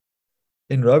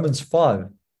 In Romans 5,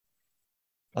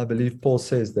 I believe Paul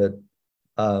says that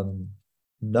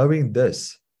knowing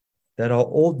this, that our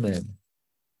old man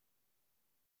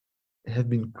have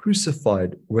been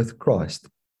crucified with Christ.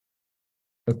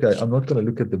 Okay, I'm not going to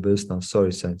look at the verse now.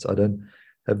 Sorry, saints. I don't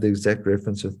have the exact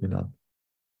reference with me now.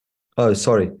 Oh,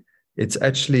 sorry. It's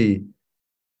actually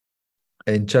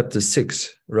in chapter 6,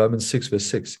 Romans 6, verse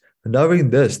 6. Knowing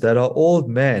this, that our old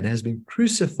man has been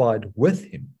crucified with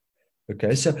him.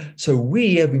 Okay, so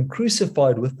we have been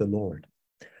crucified with the Lord.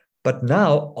 But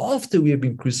now, after we have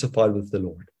been crucified with the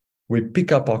Lord, we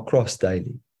pick up our cross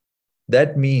daily.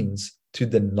 That means to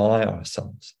deny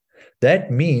ourselves. That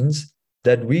means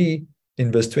that we,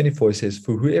 in verse 24, it says,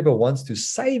 for whoever wants to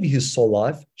save his soul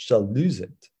life shall lose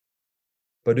it.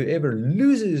 But whoever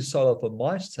loses his soul for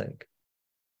my sake,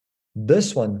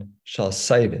 this one shall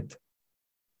save it.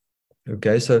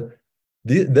 Okay, so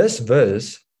this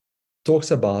verse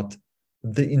talks about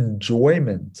the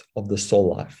enjoyment of the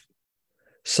soul life.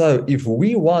 So if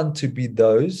we want to be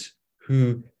those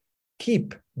who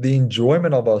keep the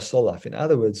enjoyment of our soul life, in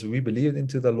other words, we believe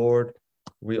into the Lord,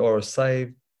 we are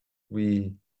saved,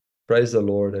 we praise the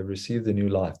Lord, have received a new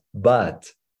life, but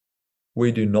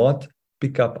we do not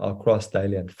pick up our cross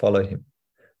daily and follow him.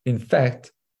 In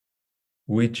fact,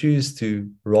 we choose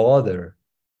to rather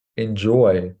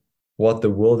enjoy what the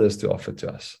world has to offer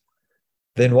to us.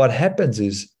 Then what happens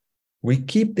is we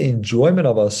keep the enjoyment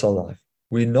of our soul life.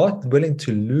 We're not willing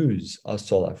to lose our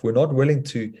soul life. We're not willing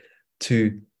to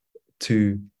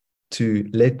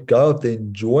let go of the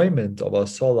enjoyment of our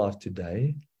soul life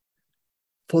today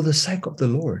for the sake of the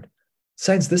Lord.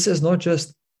 Saints, this is not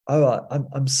just, oh,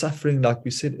 I'm suffering like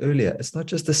we said earlier. It's not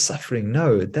just the suffering.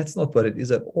 No, that's not what it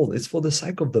is at all. It's for the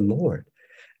sake of the Lord.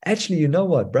 Actually, you know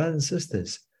what, brothers and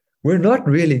sisters, we're not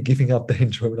really giving up the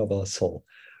enjoyment of our soul.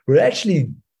 We're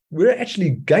actually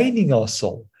gaining our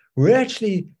soul. We're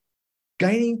actually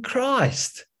gaining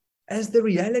Christ as the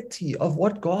reality of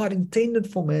what God intended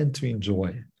for man to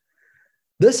enjoy.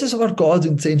 This is what God's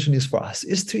intention is for us,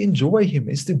 is to enjoy him,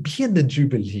 is to be in the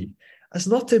Jubilee. It's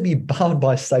not to be bound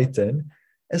by Satan.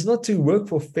 It's not to work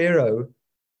for Pharaoh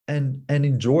and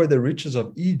enjoy the riches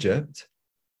of Egypt.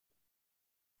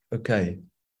 Okay,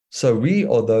 so we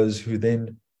are those who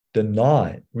then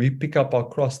deny. We pick up our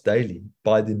cross daily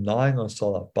by denying our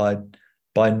soul, by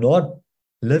not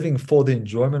living for the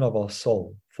enjoyment of our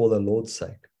soul for the Lord's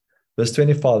sake. Verse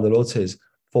 25, the Lord says,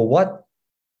 for what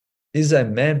is a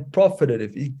man profited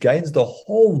if he gains the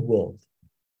whole world?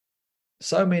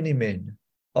 So many men,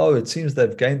 oh, it seems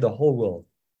they've gained the whole world.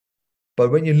 But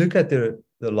when you look at their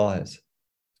lives,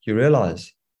 you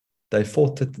realize they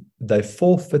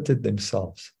forfeited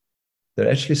themselves.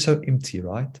 They're actually so empty,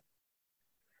 right?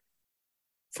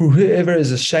 For whoever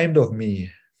is ashamed of me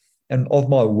and of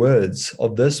my words,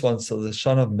 of this one shall the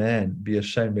Son of Man be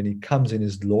ashamed when he comes in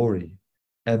his glory,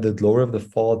 and the glory of the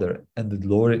Father, and the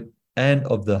glory and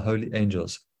of the holy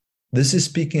angels. This is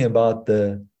speaking about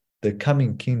the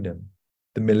coming kingdom,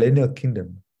 the millennial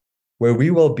kingdom, where we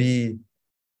will be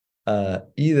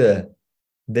either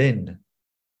then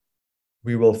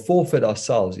we will forfeit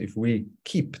ourselves if we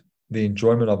keep the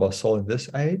enjoyment of our soul in this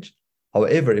age.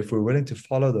 However, if we're willing to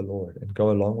follow the Lord and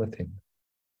go along with him,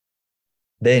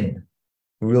 then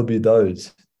we will be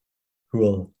those who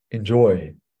will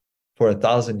enjoy for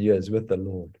 1,000 years with the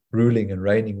Lord, ruling and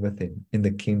reigning with him in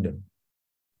the kingdom.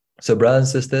 So,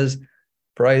 brothers and sisters,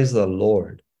 praise the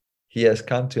Lord. He has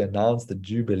come to announce the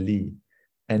Jubilee.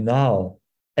 And now,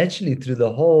 actually, through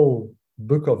the whole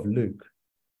book of Luke,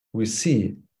 we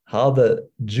see how the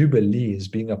Jubilee is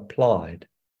being applied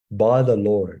by the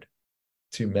Lord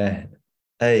to man.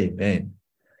 Amen.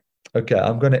 Okay,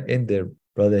 I'm going to end there.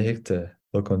 Brother Hector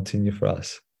will continue for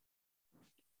us.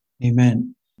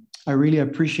 Amen. I really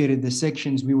appreciated the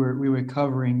sections we were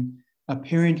covering.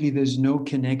 Apparently, there's no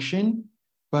connection,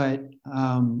 but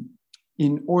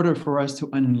in order for us to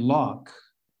unlock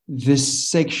this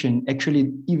section,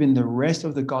 actually even the rest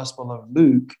of the Gospel of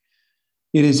Luke,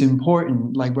 it is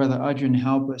important, like Brother Adrian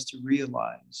helped us to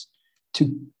realize,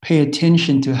 to pay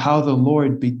attention to how the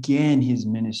Lord began his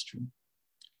ministry.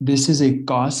 This is a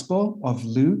Gospel of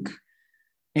Luke.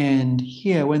 And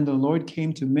here, when the Lord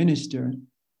came to minister,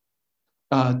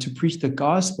 to preach the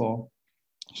gospel,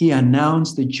 he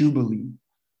announced the Jubilee.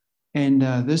 And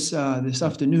this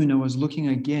afternoon, I was looking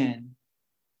again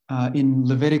in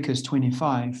Leviticus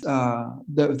 25,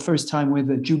 the first time where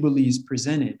the Jubilee is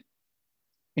presented.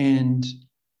 And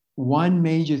one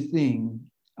major thing,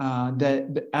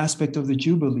 that the aspect of the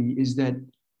Jubilee is that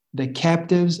the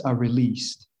captives are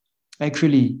released.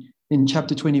 Actually, in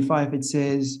chapter 25, it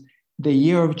says, the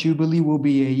year of Jubilee will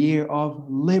be a year of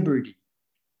liberty.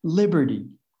 Liberty.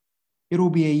 It will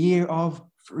be a year of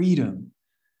freedom.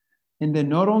 And then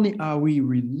not only are we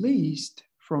released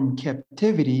from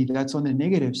captivity, that's on the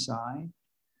negative side,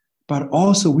 but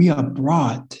also we are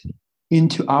brought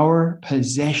into our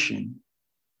possession,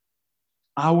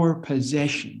 our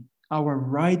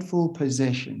rightful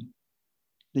possession.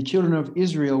 The children of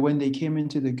Israel, when they came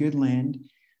into the good land,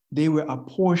 they were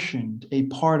apportioned a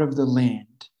part of the land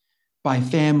by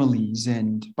families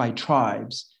and by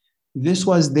tribes. This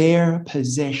was their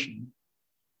possession.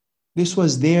 This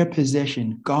was their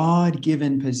possession,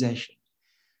 God-given possession.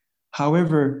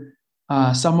 However,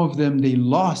 some of them, they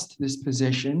lost this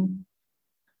possession.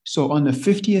 So on the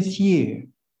 50th year,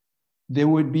 there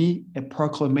would be a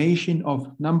proclamation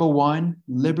of, number one,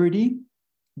 liberty.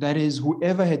 That is,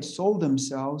 whoever had sold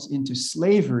themselves into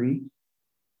slavery,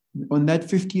 on that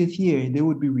 50th year, they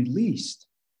would be released.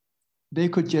 They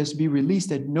could just be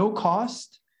released at no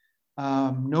cost,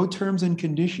 no terms and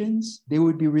conditions. They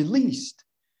would be released.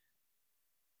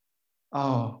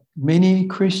 Many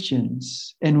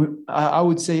Christians, and I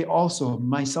would say also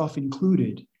myself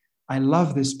included, I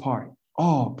love this part.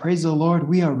 Oh, praise the Lord,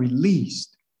 we are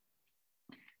released.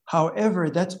 However,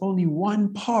 that's only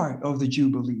one part of the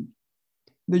Jubilee.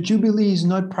 The Jubilee is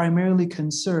not primarily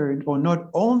concerned, or not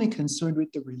only concerned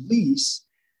with the release,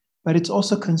 but it's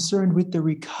also concerned with the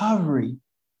recovery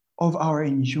of our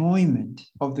enjoyment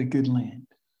of the good land.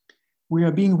 We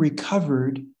are being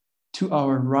recovered to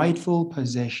our rightful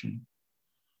possession.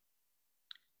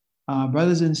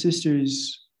 Brothers and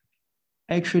sisters,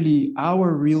 actually,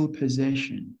 our real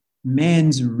possession,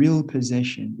 man's real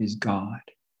possession, is God.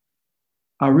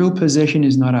 Our real possession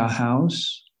is not our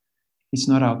house, it's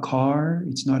not our car,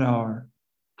 it's not our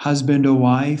husband or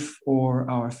wife or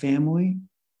our family.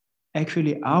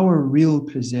 Actually, our real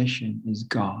possession is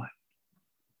God.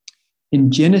 In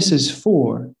Genesis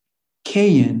 4,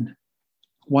 Cain,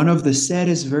 one of the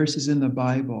saddest verses in the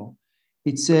Bible,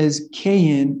 it says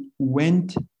Cain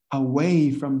went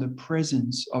away from the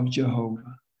presence of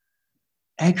Jehovah.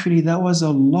 Actually, that was a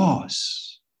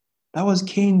loss. That was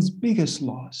Cain's biggest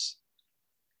loss.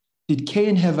 Did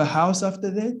Cain have a house after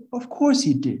that? Of course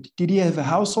he did. Did he have a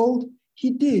household?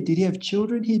 He did. Did he have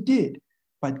children? He did.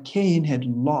 But Cain had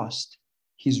lost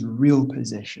his real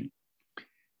possession.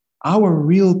 Our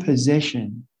real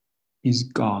possession is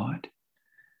God.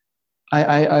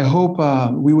 I hope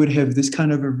we would have this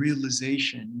kind of a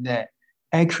realization that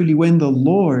actually when the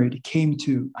Lord came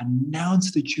to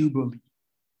announce the Jubilee,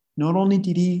 not only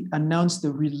did he announce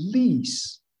the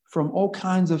release from all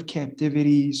kinds of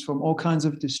captivities, from all kinds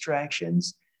of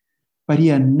distractions, but he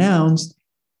announced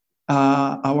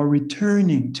our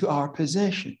returning to our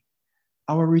possession,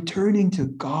 our returning to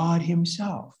God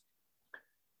himself.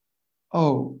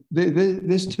 Oh,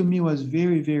 this to me was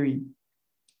very, very,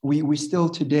 we still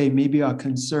today maybe are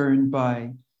concerned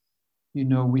by,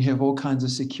 we have all kinds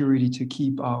of security to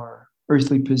keep our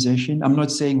earthly possession. I'm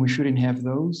not saying we shouldn't have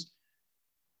those,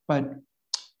 but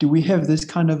do we have this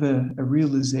kind of a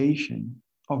realization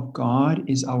of God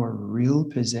is our real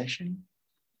possession?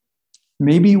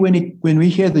 Maybe when we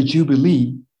hear the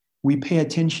Jubilee, we pay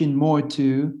attention more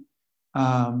to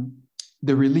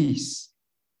the release.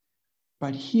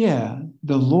 But here,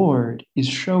 the Lord is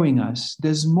showing us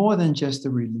there's more than just a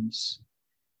release.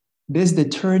 There's the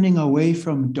turning away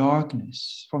from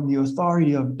darkness, from the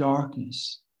authority of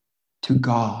darkness to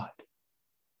God.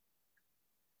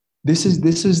 This is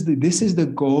the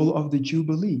goal of the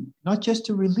Jubilee, not just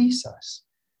to release us,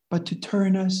 but to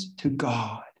turn us to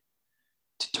God,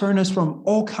 to turn us from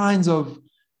all kinds of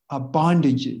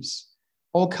bondages,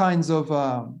 all kinds of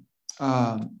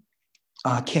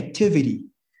captivity,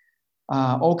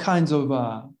 all kinds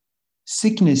of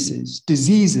sicknesses,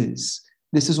 diseases.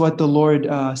 This is what the Lord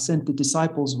sent the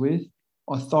disciples with: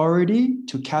 authority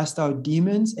to cast out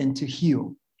demons and to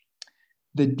heal.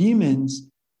 The demons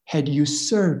had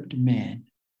usurped man.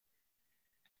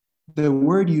 The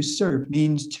word usurp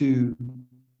means to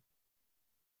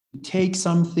take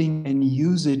something and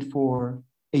use it for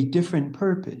a different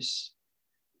purpose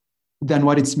than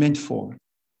what it's meant for.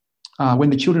 When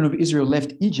the children of Israel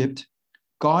left Egypt,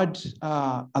 God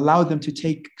allowed them to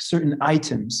take certain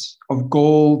items of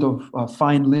gold, of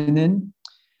fine linen,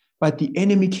 but the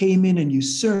enemy came in and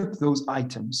usurped those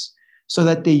items so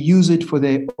that they use it for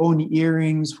their own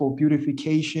earrings, for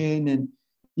beautification, and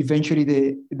eventually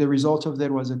the result of that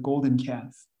was a golden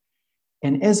calf.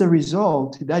 And as a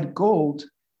result, that gold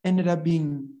ended up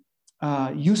being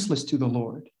useless to the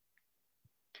Lord.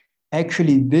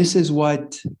 Actually, this is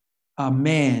what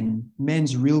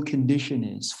man's real condition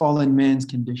is, fallen man's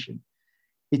condition.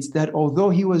 It's that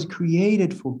although he was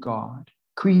created for God,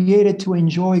 created to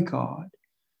enjoy God,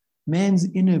 man's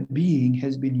inner being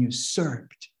has been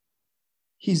usurped.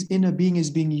 His inner being is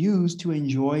being used to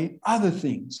enjoy other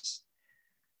things.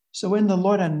 So when the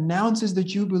Lord announces the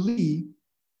Jubilee,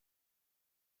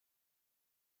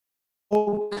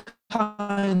 all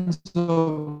kinds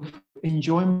of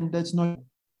enjoyment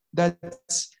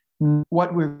that's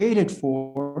what we're created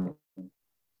for,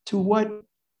 to what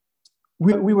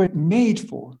we were made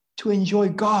for, to enjoy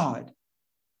God.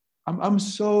 I'm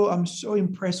so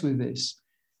impressed with this.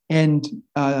 And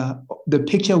the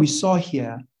picture we saw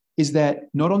here is that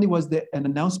not only was there an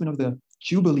announcement of the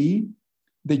Jubilee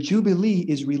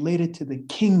is related to the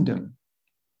kingdom.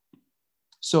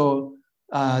 So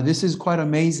this is quite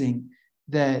amazing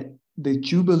that the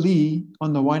Jubilee,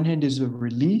 on the one hand, is a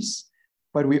release,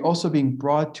 but we're also being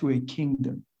brought to a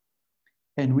kingdom.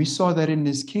 And we saw that in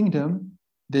this kingdom,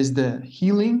 there's the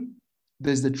healing,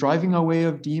 there's the driving away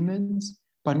of demons,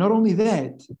 but not only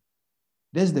that,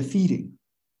 there's the feeding.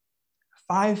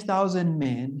 5,000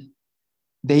 men,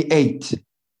 they ate,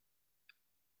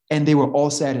 and they were all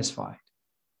satisfied.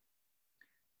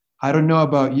 I don't know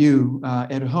about you.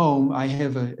 At home, I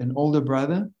have an older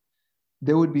brother.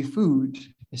 There would be food,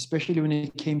 especially when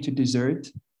it came to dessert.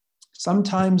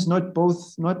 Sometimes not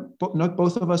both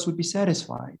of us would be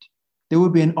satisfied. There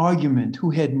would be an argument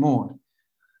who had more.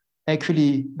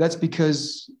 Actually, that's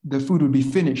because the food would be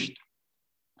finished.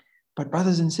 But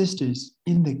brothers and sisters,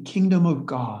 in the kingdom of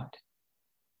God,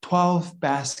 12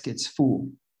 baskets full.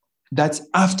 That's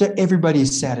after everybody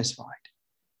is satisfied.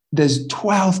 There's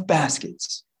 12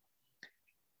 baskets.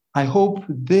 I hope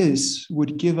this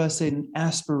would give us an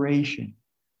aspiration.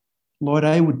 Lord,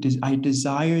 I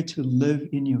desire to live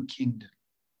in your kingdom.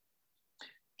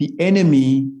 The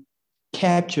enemy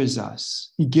captures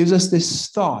us. He gives us this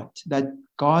thought that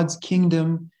God's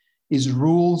kingdom is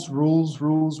rules.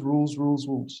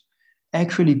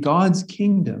 Actually, God's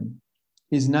kingdom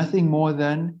is nothing more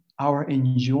than our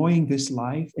enjoying this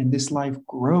life and this life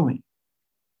growing.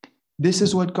 This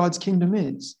is what God's kingdom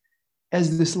is.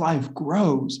 As this life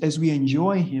grows, as we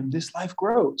enjoy him, this life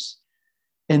grows.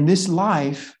 And this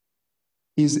life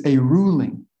is a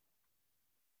ruling.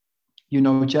 You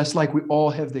know, just like we all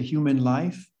have the human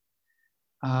life,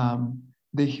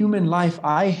 the human life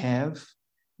I have,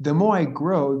 the more I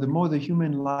grow, the more the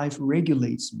human life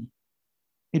regulates me.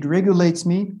 It regulates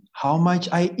me how much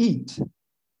I eat.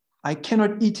 I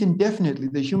cannot eat indefinitely.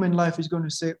 The human life is going to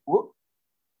say, whoa,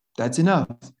 that's enough.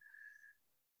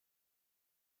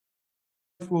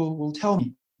 Will tell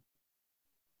me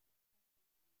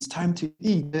it's time to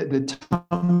eat. The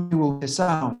tongue will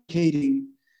sound indicating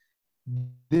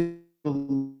the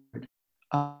Lord.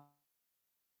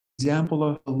 Example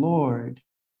of the Lord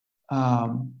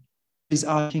is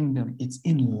our kingdom. It's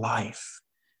in life.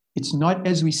 It's not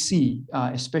as we see,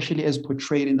 especially as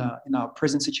portrayed in our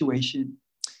present situation.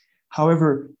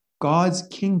 However, God's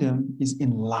kingdom is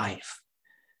in life.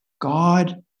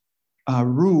 God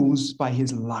rules by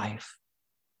his life.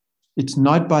 It's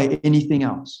not by anything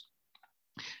else.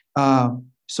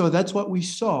 So that's what we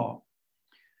saw.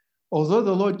 Although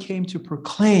the Lord came to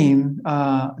proclaim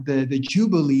the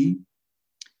Jubilee,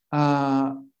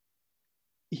 the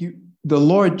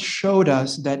Lord showed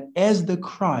us that as the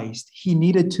Christ, he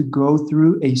needed to go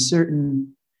through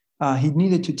he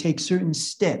needed to take certain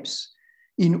steps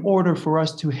in order for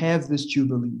us to have this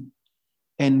Jubilee.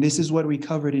 And this is what we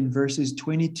covered in verses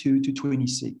 22 to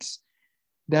 26.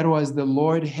 That was the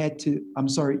Lord had to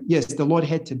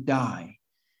die.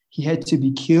 He had to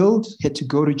be killed, had to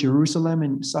go to Jerusalem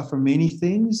and suffer many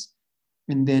things,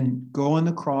 and then go on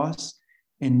the cross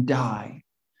and die.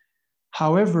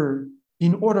 However,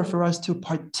 in order for us to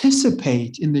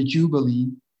participate in the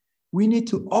Jubilee, we need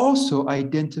to also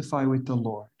identify with the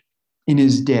Lord in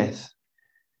his death.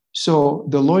 So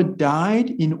the Lord died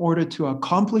in order to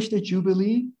accomplish the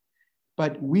Jubilee,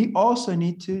 but we also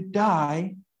need to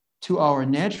die to our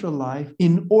natural life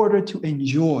in order to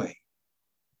enjoy.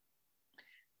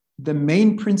 The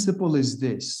main principle is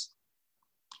this: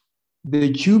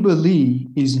 the Jubilee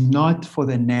is not for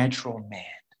the natural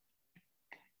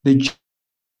man.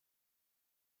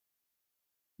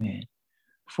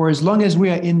 For as long as we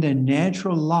are in the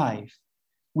natural life,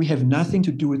 we have nothing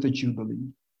to do with the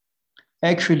Jubilee.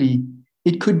 Actually,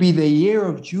 it could be the year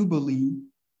of Jubilee,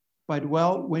 but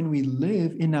when we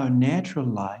live in our natural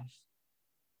life,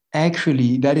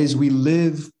 actually, that is, we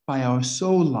live by our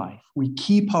soul life. We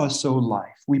keep our soul life.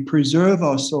 We preserve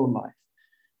our soul life.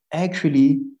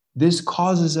 Actually, this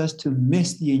causes us to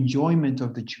miss the enjoyment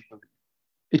of the Jubilee.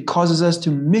 It causes us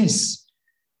to miss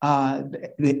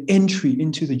the entry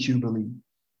into the Jubilee.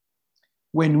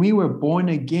 When we were born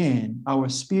again, our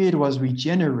spirit was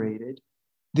regenerated.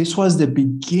 This was the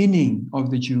beginning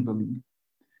of the Jubilee.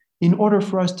 In order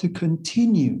for us to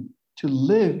continue to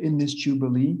live in this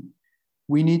Jubilee,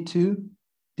 we need to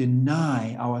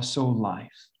deny our soul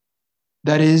life.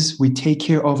 That is, we take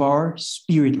care of our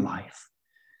spirit life.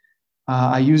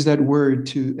 I use that word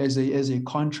as a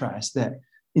contrast, that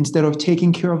instead of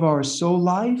taking care of our soul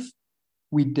life,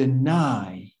 we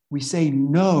deny, we say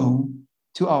no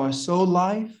to our soul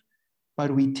life,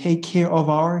 but we take care of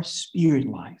our spirit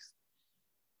life.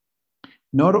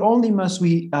 Not only must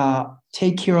we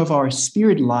take care of our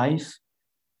spirit life,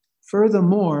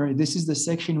 furthermore, this is the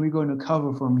section we're going to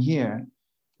cover from here.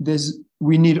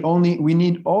 We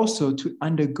need also to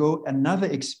undergo another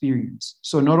experience.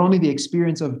 So not only the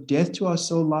experience of death to our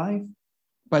soul life,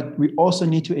 but we also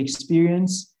need to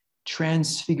experience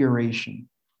transfiguration.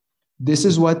 This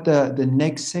is what the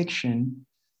next section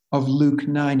of Luke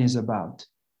 9 is about.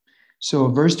 So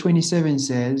verse 27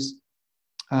 says,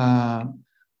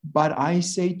 but I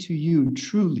say to you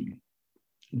truly,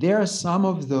 there are some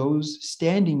of those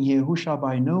standing here who shall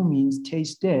by no means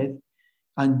taste death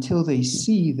until they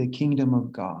see the kingdom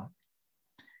of God.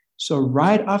 So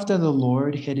right after the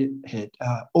Lord had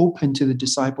opened to the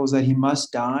disciples that he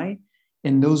must die,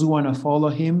 and those who want to follow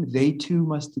him, they too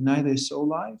must deny their soul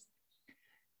life.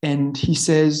 And he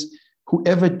says,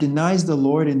 whoever denies the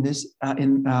Lord in this,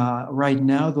 right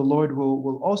now, the Lord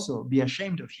will also be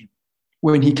ashamed of him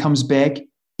when he comes back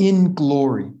in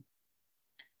glory.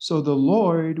 So the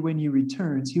Lord, when he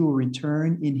returns, he will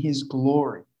return in his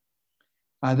glory.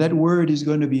 That word is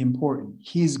going to be important,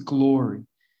 his glory.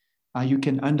 You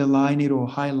can underline it or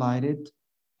highlight it.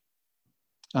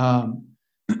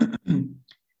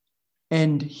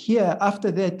 And here,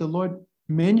 after that, the Lord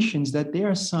mentions that there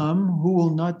are some who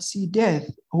will not see death,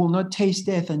 who will not taste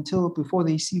death until before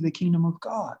they see the kingdom of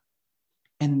God.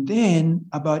 And then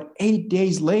about 8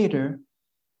 days later,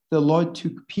 the Lord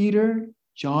took Peter,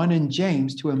 John, and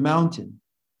James to a mountain.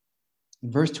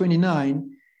 In verse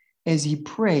 29, as he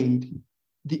prayed,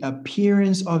 the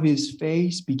appearance of his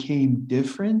face became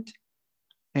different,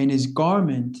 and his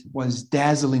garment was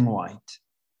dazzling white.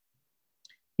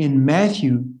 In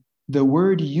Matthew, the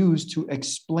word used to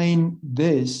explain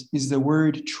this is the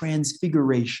word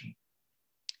transfiguration.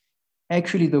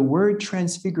 Actually, the word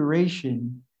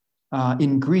transfiguration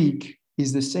in Greek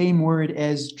is the same word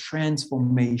as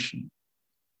transformation.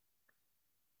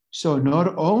 So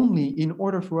not only in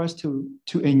order for us to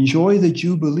enjoy the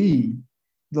Jubilee,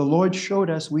 the Lord showed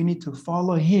us we need to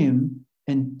follow him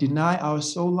and deny our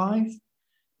soul life,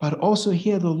 but also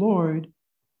here the Lord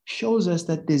shows us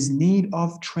that there's need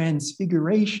of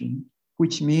transfiguration,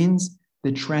 which means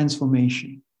the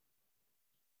transformation.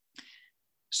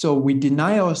 So we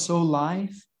deny our soul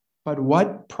life, but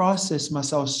what process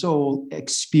must our soul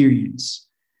experience?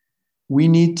 We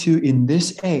need to, in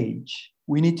this age,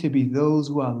 we need to be those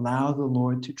who allow the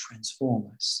Lord to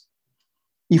transform us.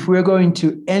 If we're going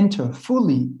to enter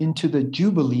fully into the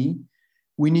Jubilee,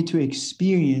 we need to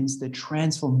experience the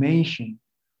transformation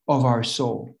of our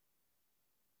soul.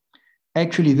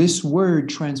 Actually, this word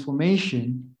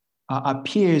transformation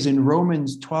appears in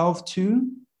Romans 12:2,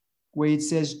 where it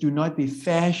says, do not be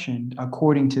fashioned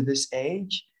according to this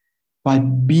age, but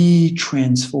be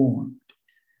transformed.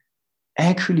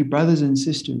 Actually, brothers and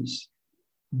sisters,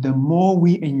 the more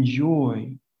we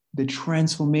enjoy the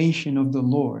transformation of the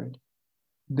Lord,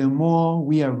 the more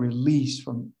we are released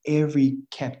from every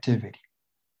captivity.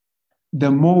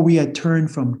 The more we are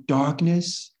turned from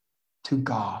darkness to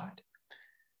God.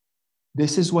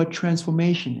 This is what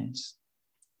transformation is.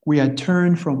 We are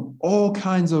turned from all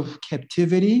kinds of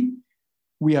captivity.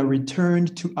 We are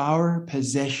returned to our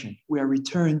possession. We are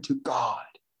returned to God.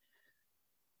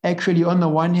 Actually, on the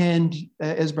one hand,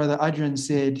 as Brother Adrian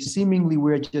said, seemingly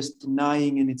we're just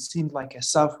denying and it seems like a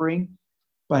suffering.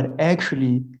 But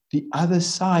actually, the other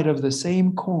side of the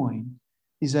same coin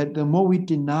is that the more we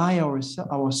deny our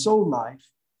soul life,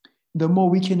 the more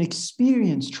we can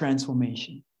experience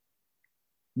transformation.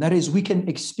 That is, we can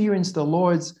experience the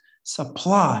Lord's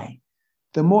supply.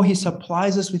 The more he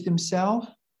supplies us with himself,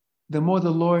 the more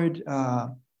the Lord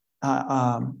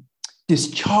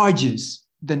discharges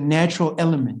the natural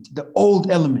element, the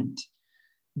old element.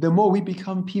 The more we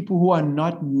become people who are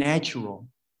not natural,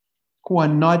 who are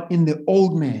not in the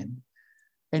old man.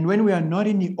 And when we are not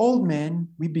in the old man,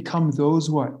 we become those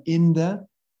who are in the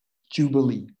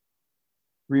Jubilee.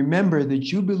 Remember, the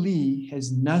Jubilee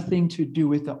has nothing to do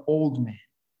with the old man.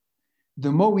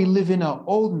 The more we live in our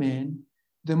old man,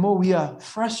 the more we are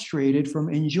frustrated from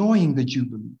enjoying the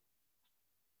Jubilee.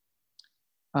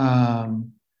 I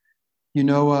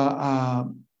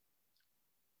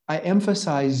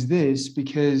emphasize this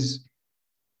because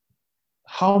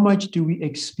how much do we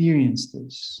experience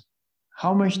this?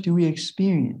 How much do we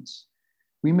experience?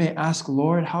 We may ask,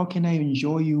 Lord, how can I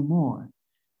enjoy you more?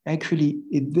 Actually,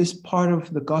 this part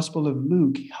of the Gospel of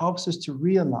Luke helps us to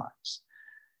realize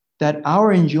that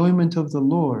our enjoyment of the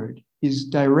Lord is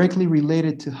directly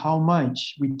related to how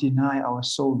much we deny our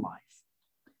soul life.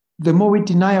 The more we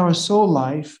deny our soul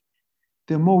life,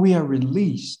 the more we are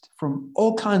released from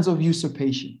all kinds of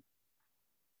usurpation,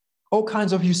 all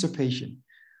kinds of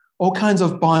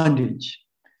bondage.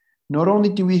 Not only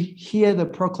do we hear the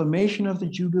proclamation of the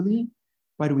Jubilee,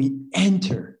 but we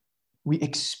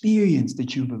experience the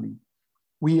Jubilee.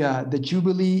 The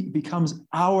Jubilee becomes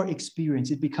our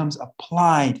experience. It becomes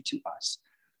applied to us.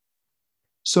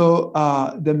 So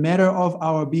the matter of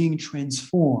our being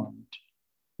transformed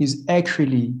is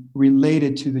actually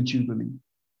related to the Jubilee.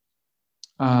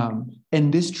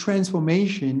 And this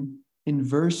transformation in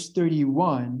verse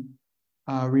 31,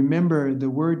 remember the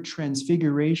word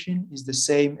transfiguration is the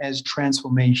same as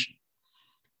transformation.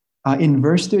 In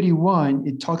verse 31,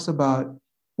 it talks about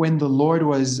when the Lord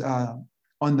was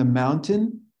on the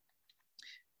mountain,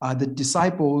 the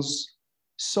disciples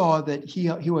saw that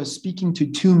he was speaking to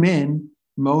two men,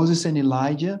 Moses and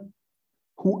Elijah,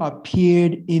 who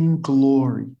appeared in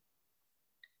glory.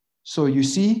 So you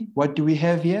see, what do we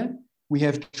have here? We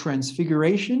have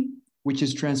transfiguration, which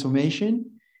is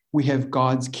transformation. We have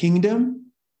God's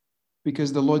kingdom,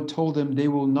 because the Lord told them they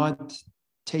will not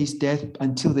taste death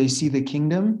until they see the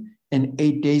kingdom. And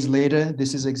 8 days later,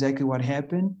 this is exactly what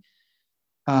happened.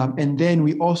 And then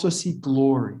we also see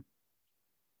glory.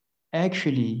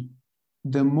 Actually,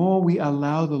 the more we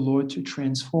allow the Lord to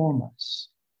transform us,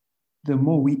 the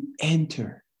more we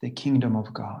enter the kingdom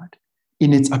of God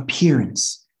in its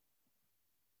appearance.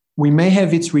 We may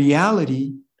have its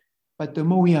reality, but the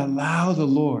more we allow the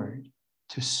Lord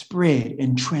to spread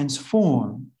and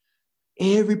transform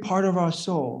every part of our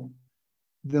soul,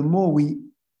 the more we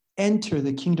enter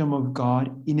the kingdom of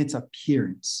God in its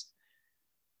appearance.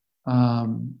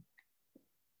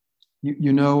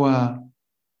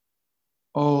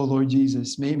 Oh, Lord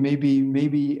Jesus,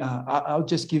 maybe I'll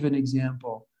just give an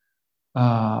example.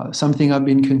 Something I've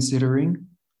been considering,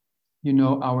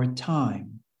 our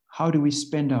time. How do we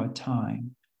spend our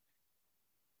time?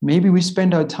 Maybe we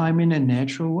spend our time in a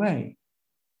natural way.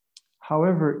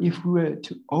 However, if we were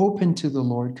to open to the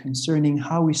Lord concerning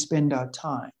how we spend our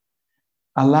time,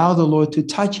 allow the Lord to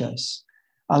touch us,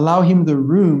 allow him the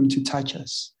room to touch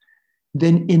us,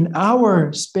 then in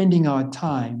our spending our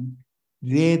time,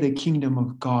 there the kingdom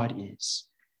of God is.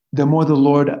 The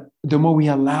more we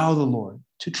allow the Lord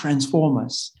to transform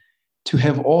us, to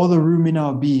have all the room in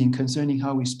our being concerning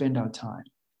how we spend our time.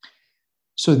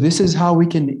 So this is how we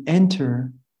can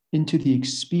enter into the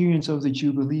experience of the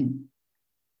Jubilee.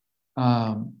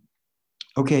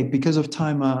 Okay, because of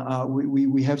time,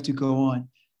 we have to go on.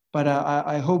 But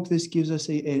I hope this gives us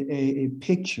a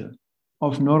picture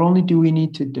of not only do we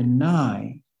need to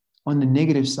deny on the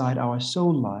negative side our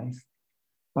soul life,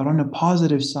 but on the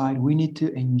positive side, we need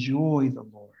to enjoy the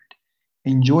Lord,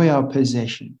 enjoy our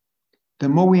possession. The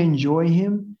more we enjoy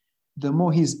him, the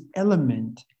more his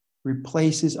element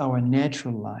replaces our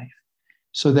natural life,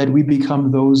 so that we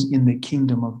become those in the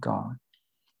kingdom of God.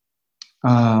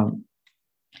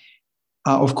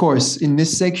 Of course, in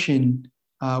this section,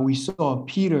 we saw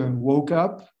Peter woke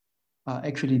up.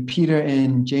 Actually, Peter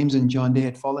and James and John, they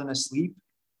had fallen asleep.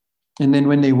 And then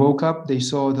when they woke up, they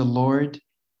saw the Lord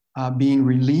being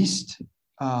released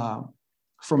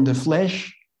from the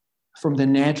flesh, from the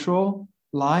natural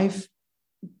life.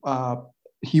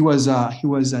 He was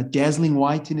dazzling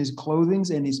white in his clothing,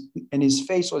 and his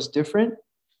face was different.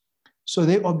 So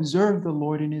they observed the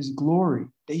Lord in his glory.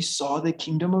 They saw the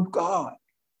kingdom of God.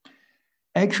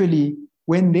 Actually,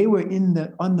 when they were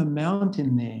on the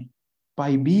mountain there,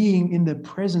 by being in the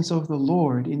presence of the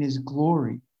Lord in his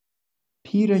glory,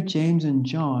 Peter, James, and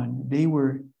John, they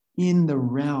were in the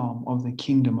realm of the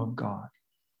kingdom of God.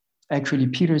 Actually,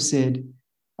 Peter said,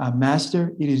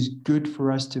 Master, it is good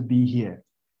for us to be here.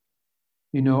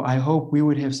 I hope we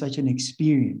would have such an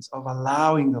experience of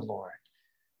allowing the Lord.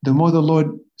 The more the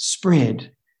Lord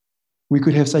spread, we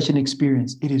could have such an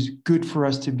experience. It is good for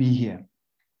us to be here.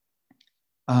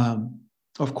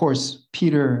 Of course,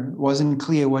 Peter wasn't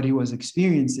clear what he was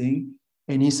experiencing,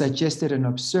 and he suggested an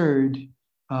absurd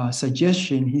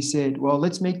suggestion. He said, well,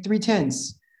 let's make 3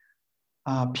 tents.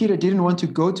 Peter didn't want to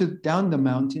go down the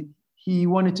mountain. He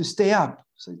wanted to stay up.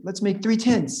 So let's make 3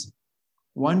 tents.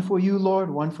 One for you, Lord,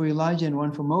 one for Elijah, and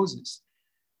one for Moses.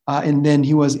 And then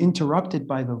he was interrupted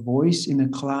by the voice in the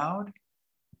cloud.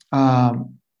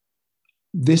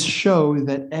 This showed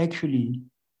that actually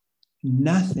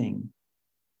nothing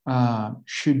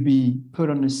should be put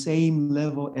on the same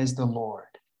level as the Lord.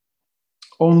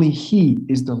 Only he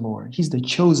is the Lord. He's the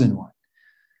chosen one.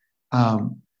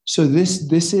 So this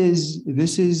is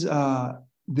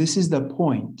the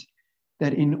point,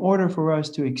 that in order for us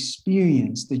to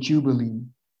experience the Jubilee,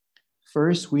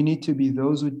 first we need to be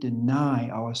those who deny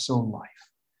our soul life.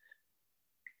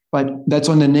 But that's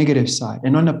on the negative side.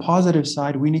 And on the positive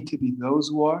side, we need to be those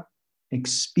who are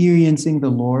experiencing the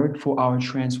Lord for our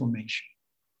transformation.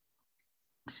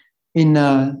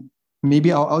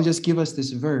 Maybe I'll just give us this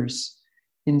verse.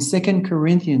 In 2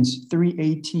 Corinthians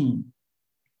 3:18,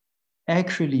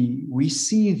 actually, we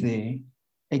see there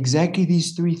exactly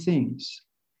these 3 things.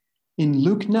 In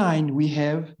Luke 9, we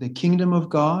have the kingdom of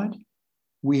God,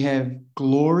 we have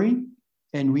glory,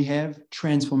 and we have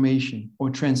transformation or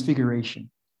transfiguration.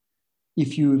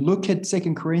 If you look at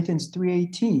 2 Corinthians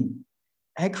 3:18,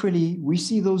 actually, we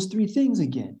see those three things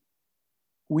again.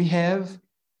 We have,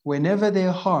 whenever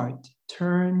their heart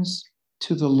turns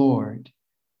to the Lord,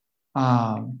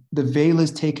 the veil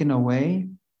is taken away,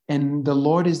 and the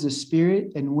Lord is the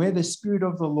Spirit, and where the Spirit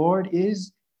of the Lord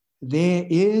is, there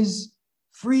is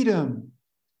freedom.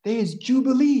 There is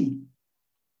jubilee.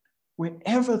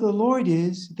 Wherever the Lord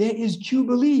is, there is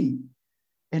jubilee.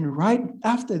 And right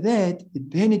after that,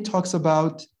 then it talks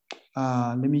about,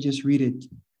 let me just read it.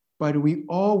 But we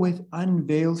all with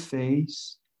unveiled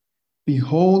face,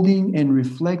 beholding and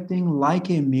reflecting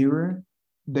like a mirror,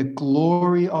 the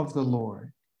glory of the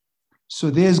Lord.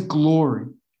 So there's glory.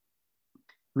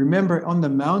 Remember, on the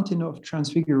mountain of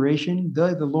transfiguration,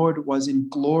 the Lord was in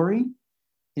glory.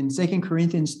 In 2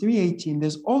 Corinthians 3:18,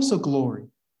 there's also glory.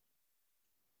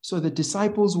 So the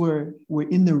disciples were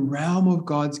in the realm of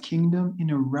God's kingdom, in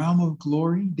a realm of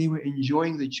glory. They were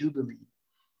enjoying the Jubilee.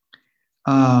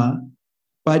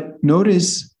 But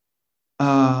notice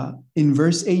in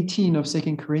verse 18 of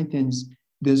 2 Corinthians,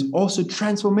 there's also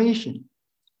transformation.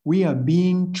 We are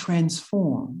being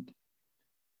transformed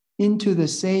into the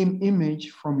same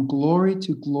image from glory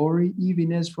to glory,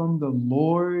 even as from the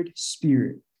Lord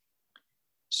Spirit.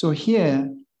 So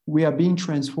here we are being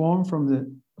transformed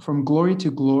from glory to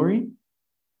glory.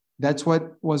 That's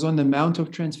what was on the Mount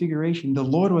of Transfiguration. The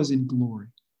Lord was in glory.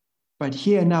 But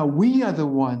here now we are the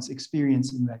ones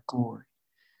experiencing that glory.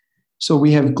 So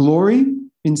we have glory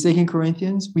in 2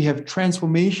 Corinthians. We have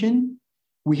transformation.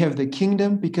 We have the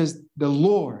kingdom because the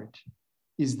Lord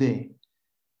is there.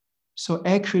 So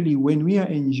actually, when we are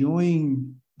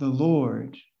enjoying the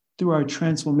Lord through our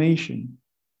transformation,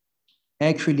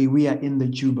 actually we are in the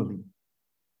Jubilee.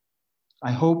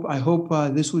 I hope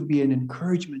this would be an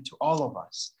encouragement to all of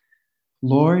us.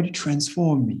 Lord,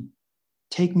 transform me.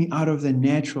 Take me out of the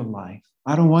natural life.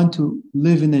 I don't want to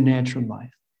live in the natural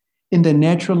life. In the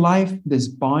natural life, there's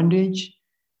bondage,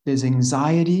 there's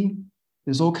anxiety,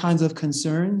 there's all kinds of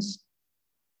concerns.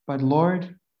 But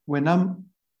Lord, when I'm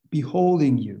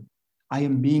beholding you, I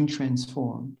am being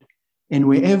transformed. And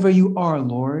wherever you are,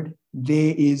 Lord,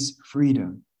 there is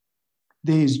freedom.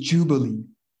 There is jubilee.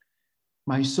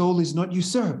 My soul is not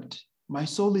usurped. My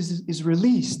soul is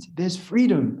released. There's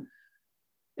freedom.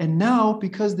 And now,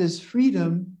 because there's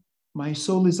freedom, my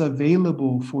soul is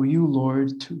available for you,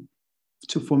 Lord,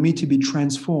 for me to be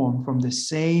transformed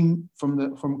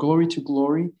from glory to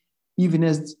glory, even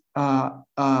as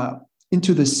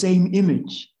into the same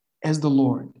image as the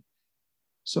Lord.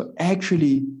 So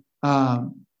actually,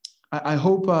 I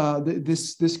hope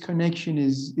this connection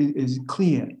is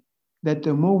clear, that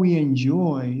the more we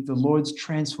enjoy the Lord's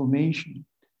transformation,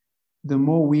 the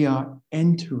more we are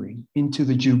entering into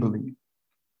the Jubilee,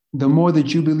 the more the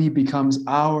Jubilee becomes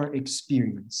our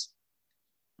experience.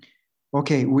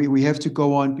 Okay, we have to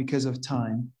go on because of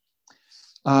time.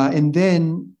 And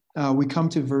then we come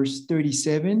to verse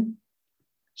 37.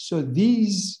 So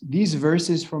these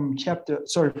verses from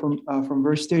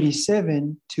verse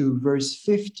 37 to verse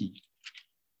 50,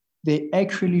 they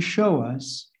actually show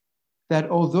us that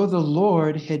although the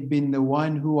Lord had been the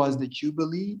one who was the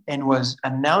Jubilee and was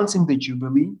announcing the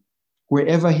Jubilee,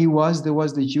 wherever he was, there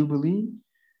was the Jubilee.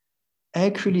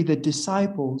 Actually, the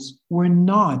disciples were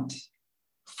not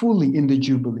fully in the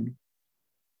Jubilee.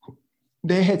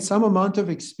 They had some amount of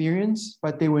experience,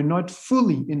 but they were not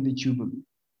fully in the Jubilee.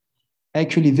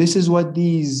 Actually, this is what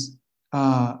these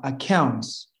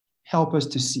accounts help us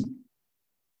to see.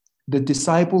 The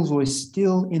disciples were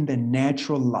still in the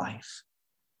natural life.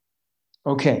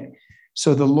 Okay,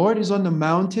 so the Lord is on the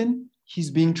mountain.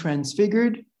 He's being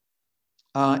transfigured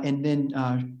and then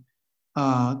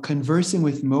conversing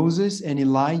with Moses and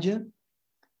Elijah.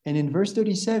 And in verse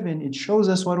 37, it shows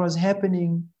us what was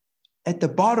happening at the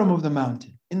bottom of the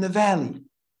mountain, in the valley.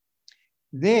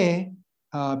 There,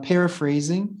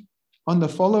 paraphrasing, on the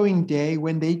following day,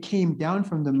 when they came down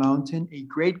from the mountain, a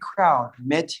great crowd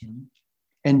met him.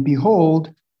 And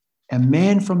behold, a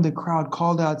man from the crowd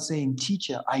called out, saying,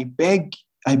 "Teacher, I beg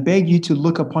you to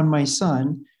look upon my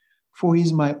son, for he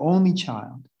is my only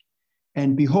child.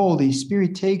 And behold, a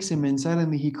spirit takes him, and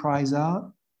suddenly he cries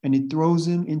out, and it throws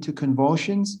him into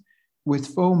convulsions with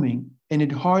foaming, and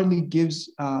it hardly goes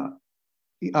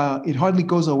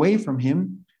away from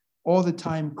him, all the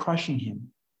time crushing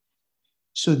him."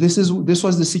 So this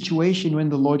was the situation when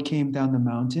the Lord came down the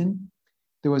mountain.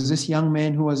 There was this young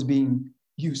man who was being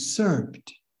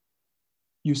usurped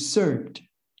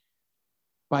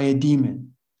by a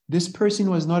demon. This person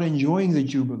was not enjoying the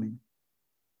Jubilee.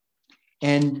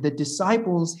 And the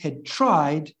disciples had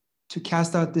tried to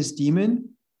cast out this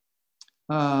demon.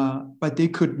 but they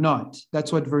could not.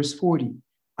 That's what verse 40.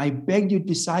 I begged your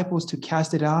disciples to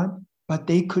cast it out, but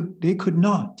they could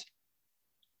not.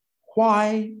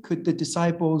 Why could the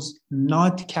disciples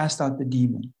not cast out the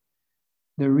demon?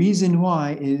 The reason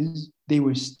why is they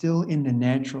were still in the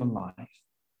natural life.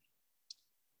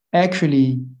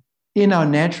 Actually, in our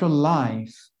natural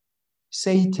life,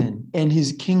 Satan and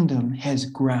his kingdom has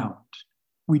ground.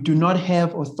 We do not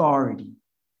have authority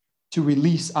to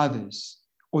release others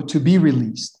or to be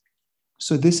released.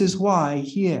 So this is why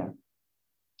here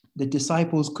the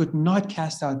disciples could not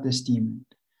cast out this demon.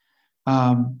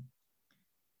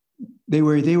 They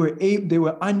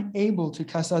were unable to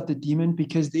cast out the demon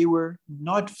because they were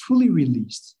not fully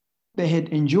released. They had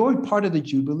enjoyed part of the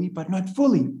Jubilee, but not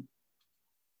fully.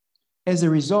 As a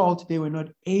result, they were not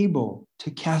able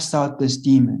to cast out this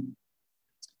demon.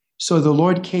 So the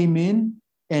Lord came in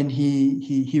and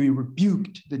he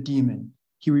rebuked the demon.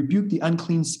 He rebuked the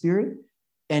unclean spirit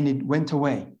and it went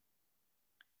away.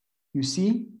 You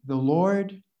see, the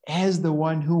Lord, as the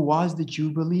one who was the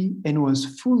Jubilee and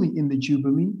was fully in the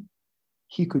Jubilee,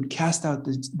 he could cast out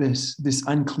this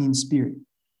unclean spirit.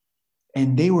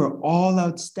 And they were all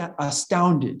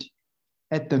astounded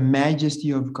at the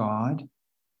majesty of God.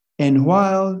 And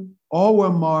while all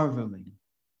were marveling,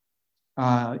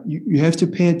 you have to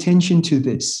pay attention to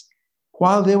this.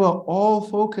 While they were all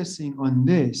focusing on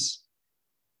this,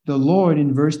 the Lord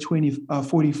in verse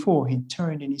 44, he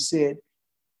turned and he said,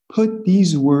 put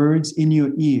these words in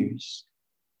your ears,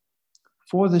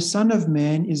 for the Son of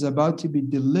Man is about to be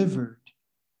delivered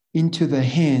into the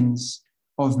hands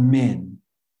of men.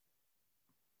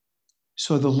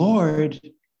 So the Lord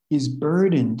is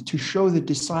burdened to show the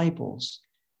disciples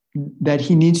that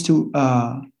he needs to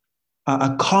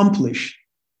accomplish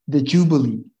the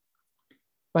Jubilee.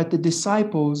 But the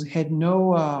disciples had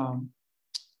no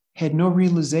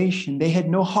realization. They had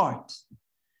no heart.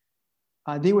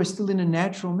 They were still in a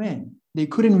natural man. They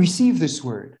couldn't receive this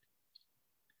word.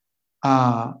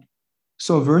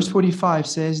 So verse 45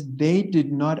 says, they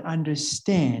did not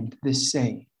understand this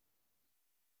saying.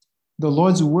 The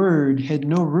Lord's word had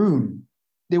no room.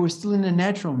 They were still in a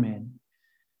natural man.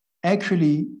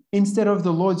 Actually, instead of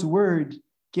the Lord's word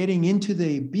getting into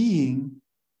their being,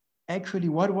 actually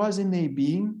what was in their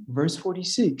being? Verse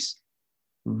 46,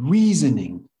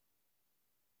 reasoning.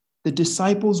 The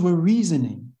disciples were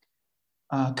reasoning,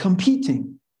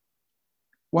 competing.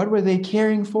 What were they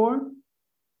caring for?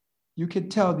 You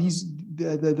could tell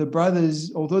the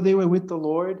brothers, although they were with the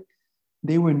Lord,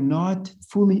 they were not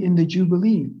fully in the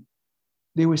Jubilee.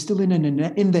 They were still in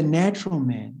the natural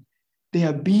man.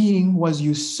 Their being was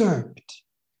usurped.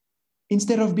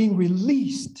 Instead of being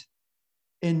released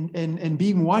and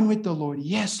being one with the Lord,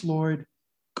 yes, Lord,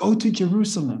 go to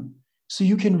Jerusalem so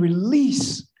you can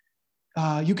release,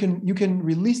 you can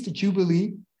release the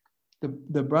Jubilee.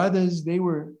 The brothers, they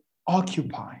were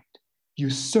occupied,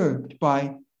 usurped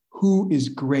by who is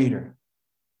greater.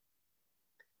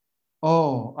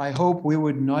 Oh, I hope we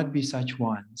would not be such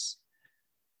ones.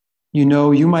 You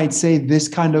know, you might say this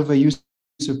kind of a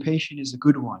usurpation is a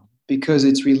good one because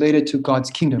it's related to God's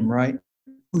kingdom, right?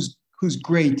 Who's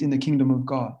great in the kingdom of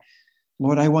God?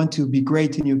 Lord, I want to be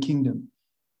great in your kingdom.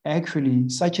 Actually,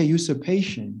 such a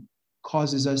usurpation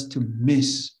causes us to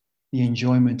miss the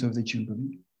enjoyment of the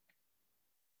Jubilee.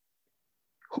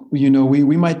 You know,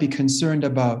 we might be concerned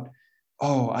about,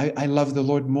 oh, I love the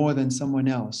Lord more than someone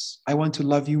else. I want to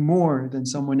love you more than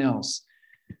someone else.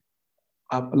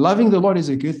 Loving the Lord is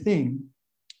a good thing,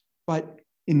 but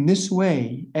in this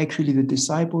way, actually the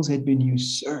disciples had been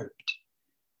usurped.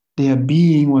 Their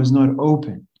being was not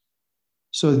open.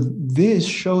 So this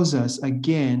shows us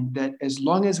again that as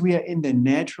long as we are in the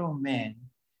natural man,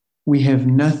 we have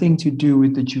nothing to do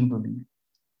with the Jubilee.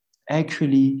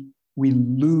 Actually, we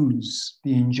lose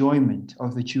the enjoyment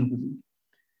of the Jubilee.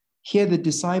 Here, the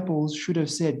disciples should have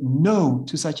said no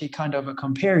to such a kind of a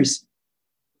comparison.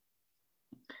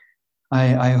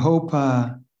 I hope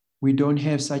we don't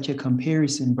have such a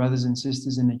comparison, brothers and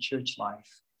sisters, in the church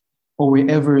life or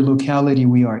wherever locality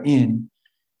we are in.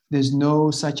 There's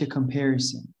no such a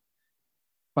comparison.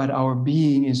 But our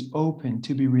being is open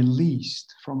to be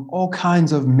released from all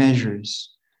kinds of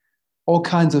measures, all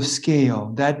kinds of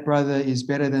scale. That brother is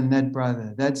better than that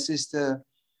brother. That sister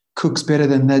cooks better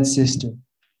than that sister.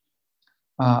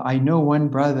 I know one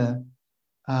brother,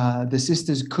 the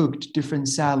sisters cooked different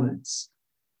salads.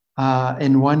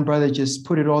 And one brother just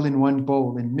put it all in one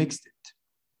bowl and mixed it.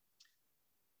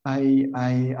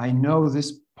 I know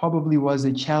this probably was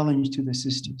a challenge to the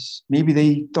sisters. Maybe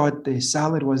they thought the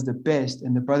salad was the best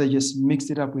and the brother just mixed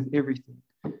it up with everything.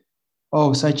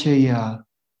 Oh, such a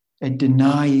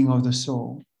denying of the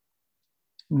soul.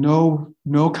 no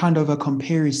kind of a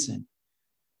comparison,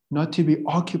 not to be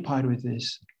occupied with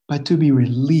this, but to be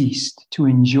released, to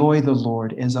enjoy the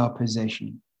Lord as our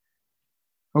possession.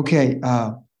 Okay,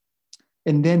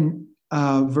 and then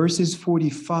verses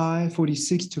 45,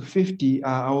 46 to 50,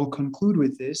 I will conclude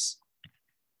with this.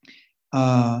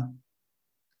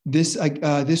 This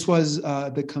was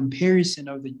the comparison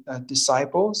of the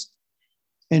disciples.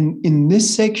 And in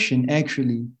this section,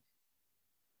 actually,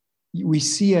 we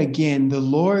see again the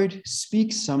Lord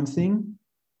speaks something,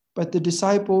 but the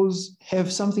disciples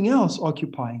have something else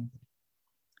occupying them.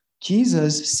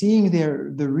 Jesus, seeing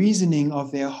the reasoning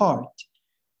of their heart,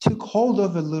 took hold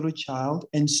of a little child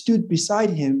and stood the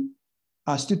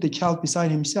child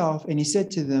beside himself, and he said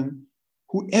to them,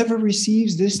 "Whoever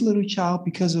receives this little child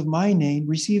because of my name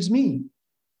receives me,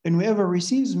 and whoever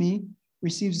receives me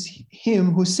receives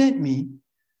him who sent me.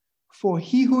 For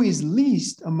he who is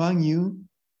least among you,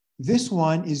 this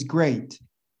one is great."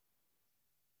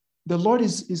 The Lord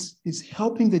is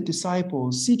helping the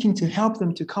disciples, seeking to help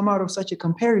them to come out of such a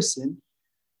comparison.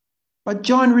 But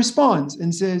John responds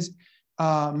and says,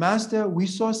 "Master, we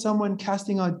saw someone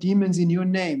casting out demons in your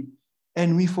name,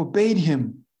 and we forbade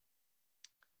him."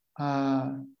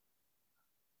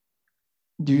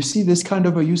 Do you see this kind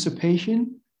of a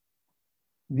usurpation?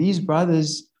 These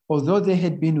brothers, although they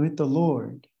had been with the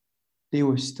Lord, they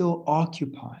were still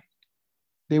occupied.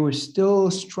 They were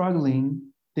still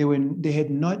struggling. They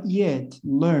had not yet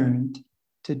learned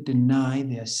to deny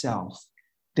their self,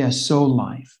 their soul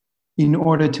life, in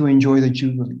order to enjoy the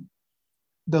Jubilee.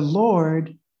 The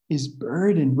Lord is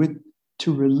burdened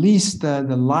to release the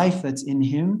life that's in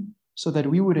him so that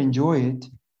we would enjoy it.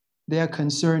 They are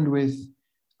concerned with,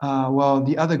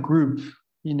 the other group,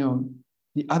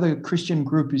 the other Christian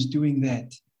group is doing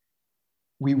that.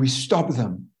 We stop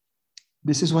them.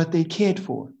 This is what they cared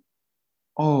for.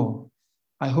 Oh,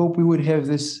 I hope we would have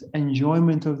this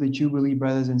enjoyment of the Jubilee,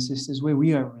 brothers and sisters, where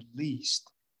we are released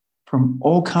from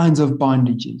all kinds of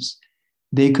bondages.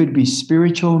 They could be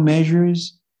spiritual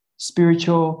measures,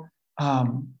 spiritual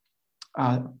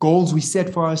goals we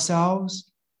set for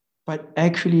ourselves, but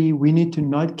actually we need to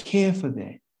not care for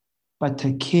that, but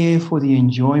to care for the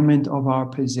enjoyment of our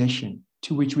possession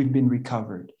to which we've been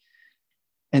recovered.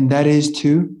 And that is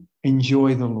to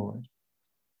enjoy the Lord.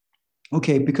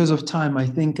 Okay, because of time, I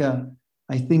think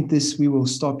this we will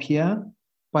stop here.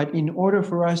 But in order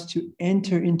for us to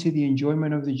enter into the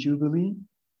enjoyment of the Jubilee,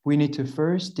 we need to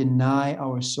first deny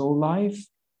our soul life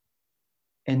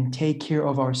and take care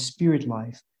of our spirit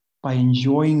life by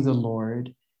enjoying the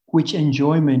Lord, which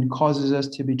enjoyment causes us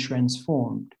to be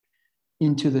transformed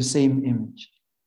into the same image.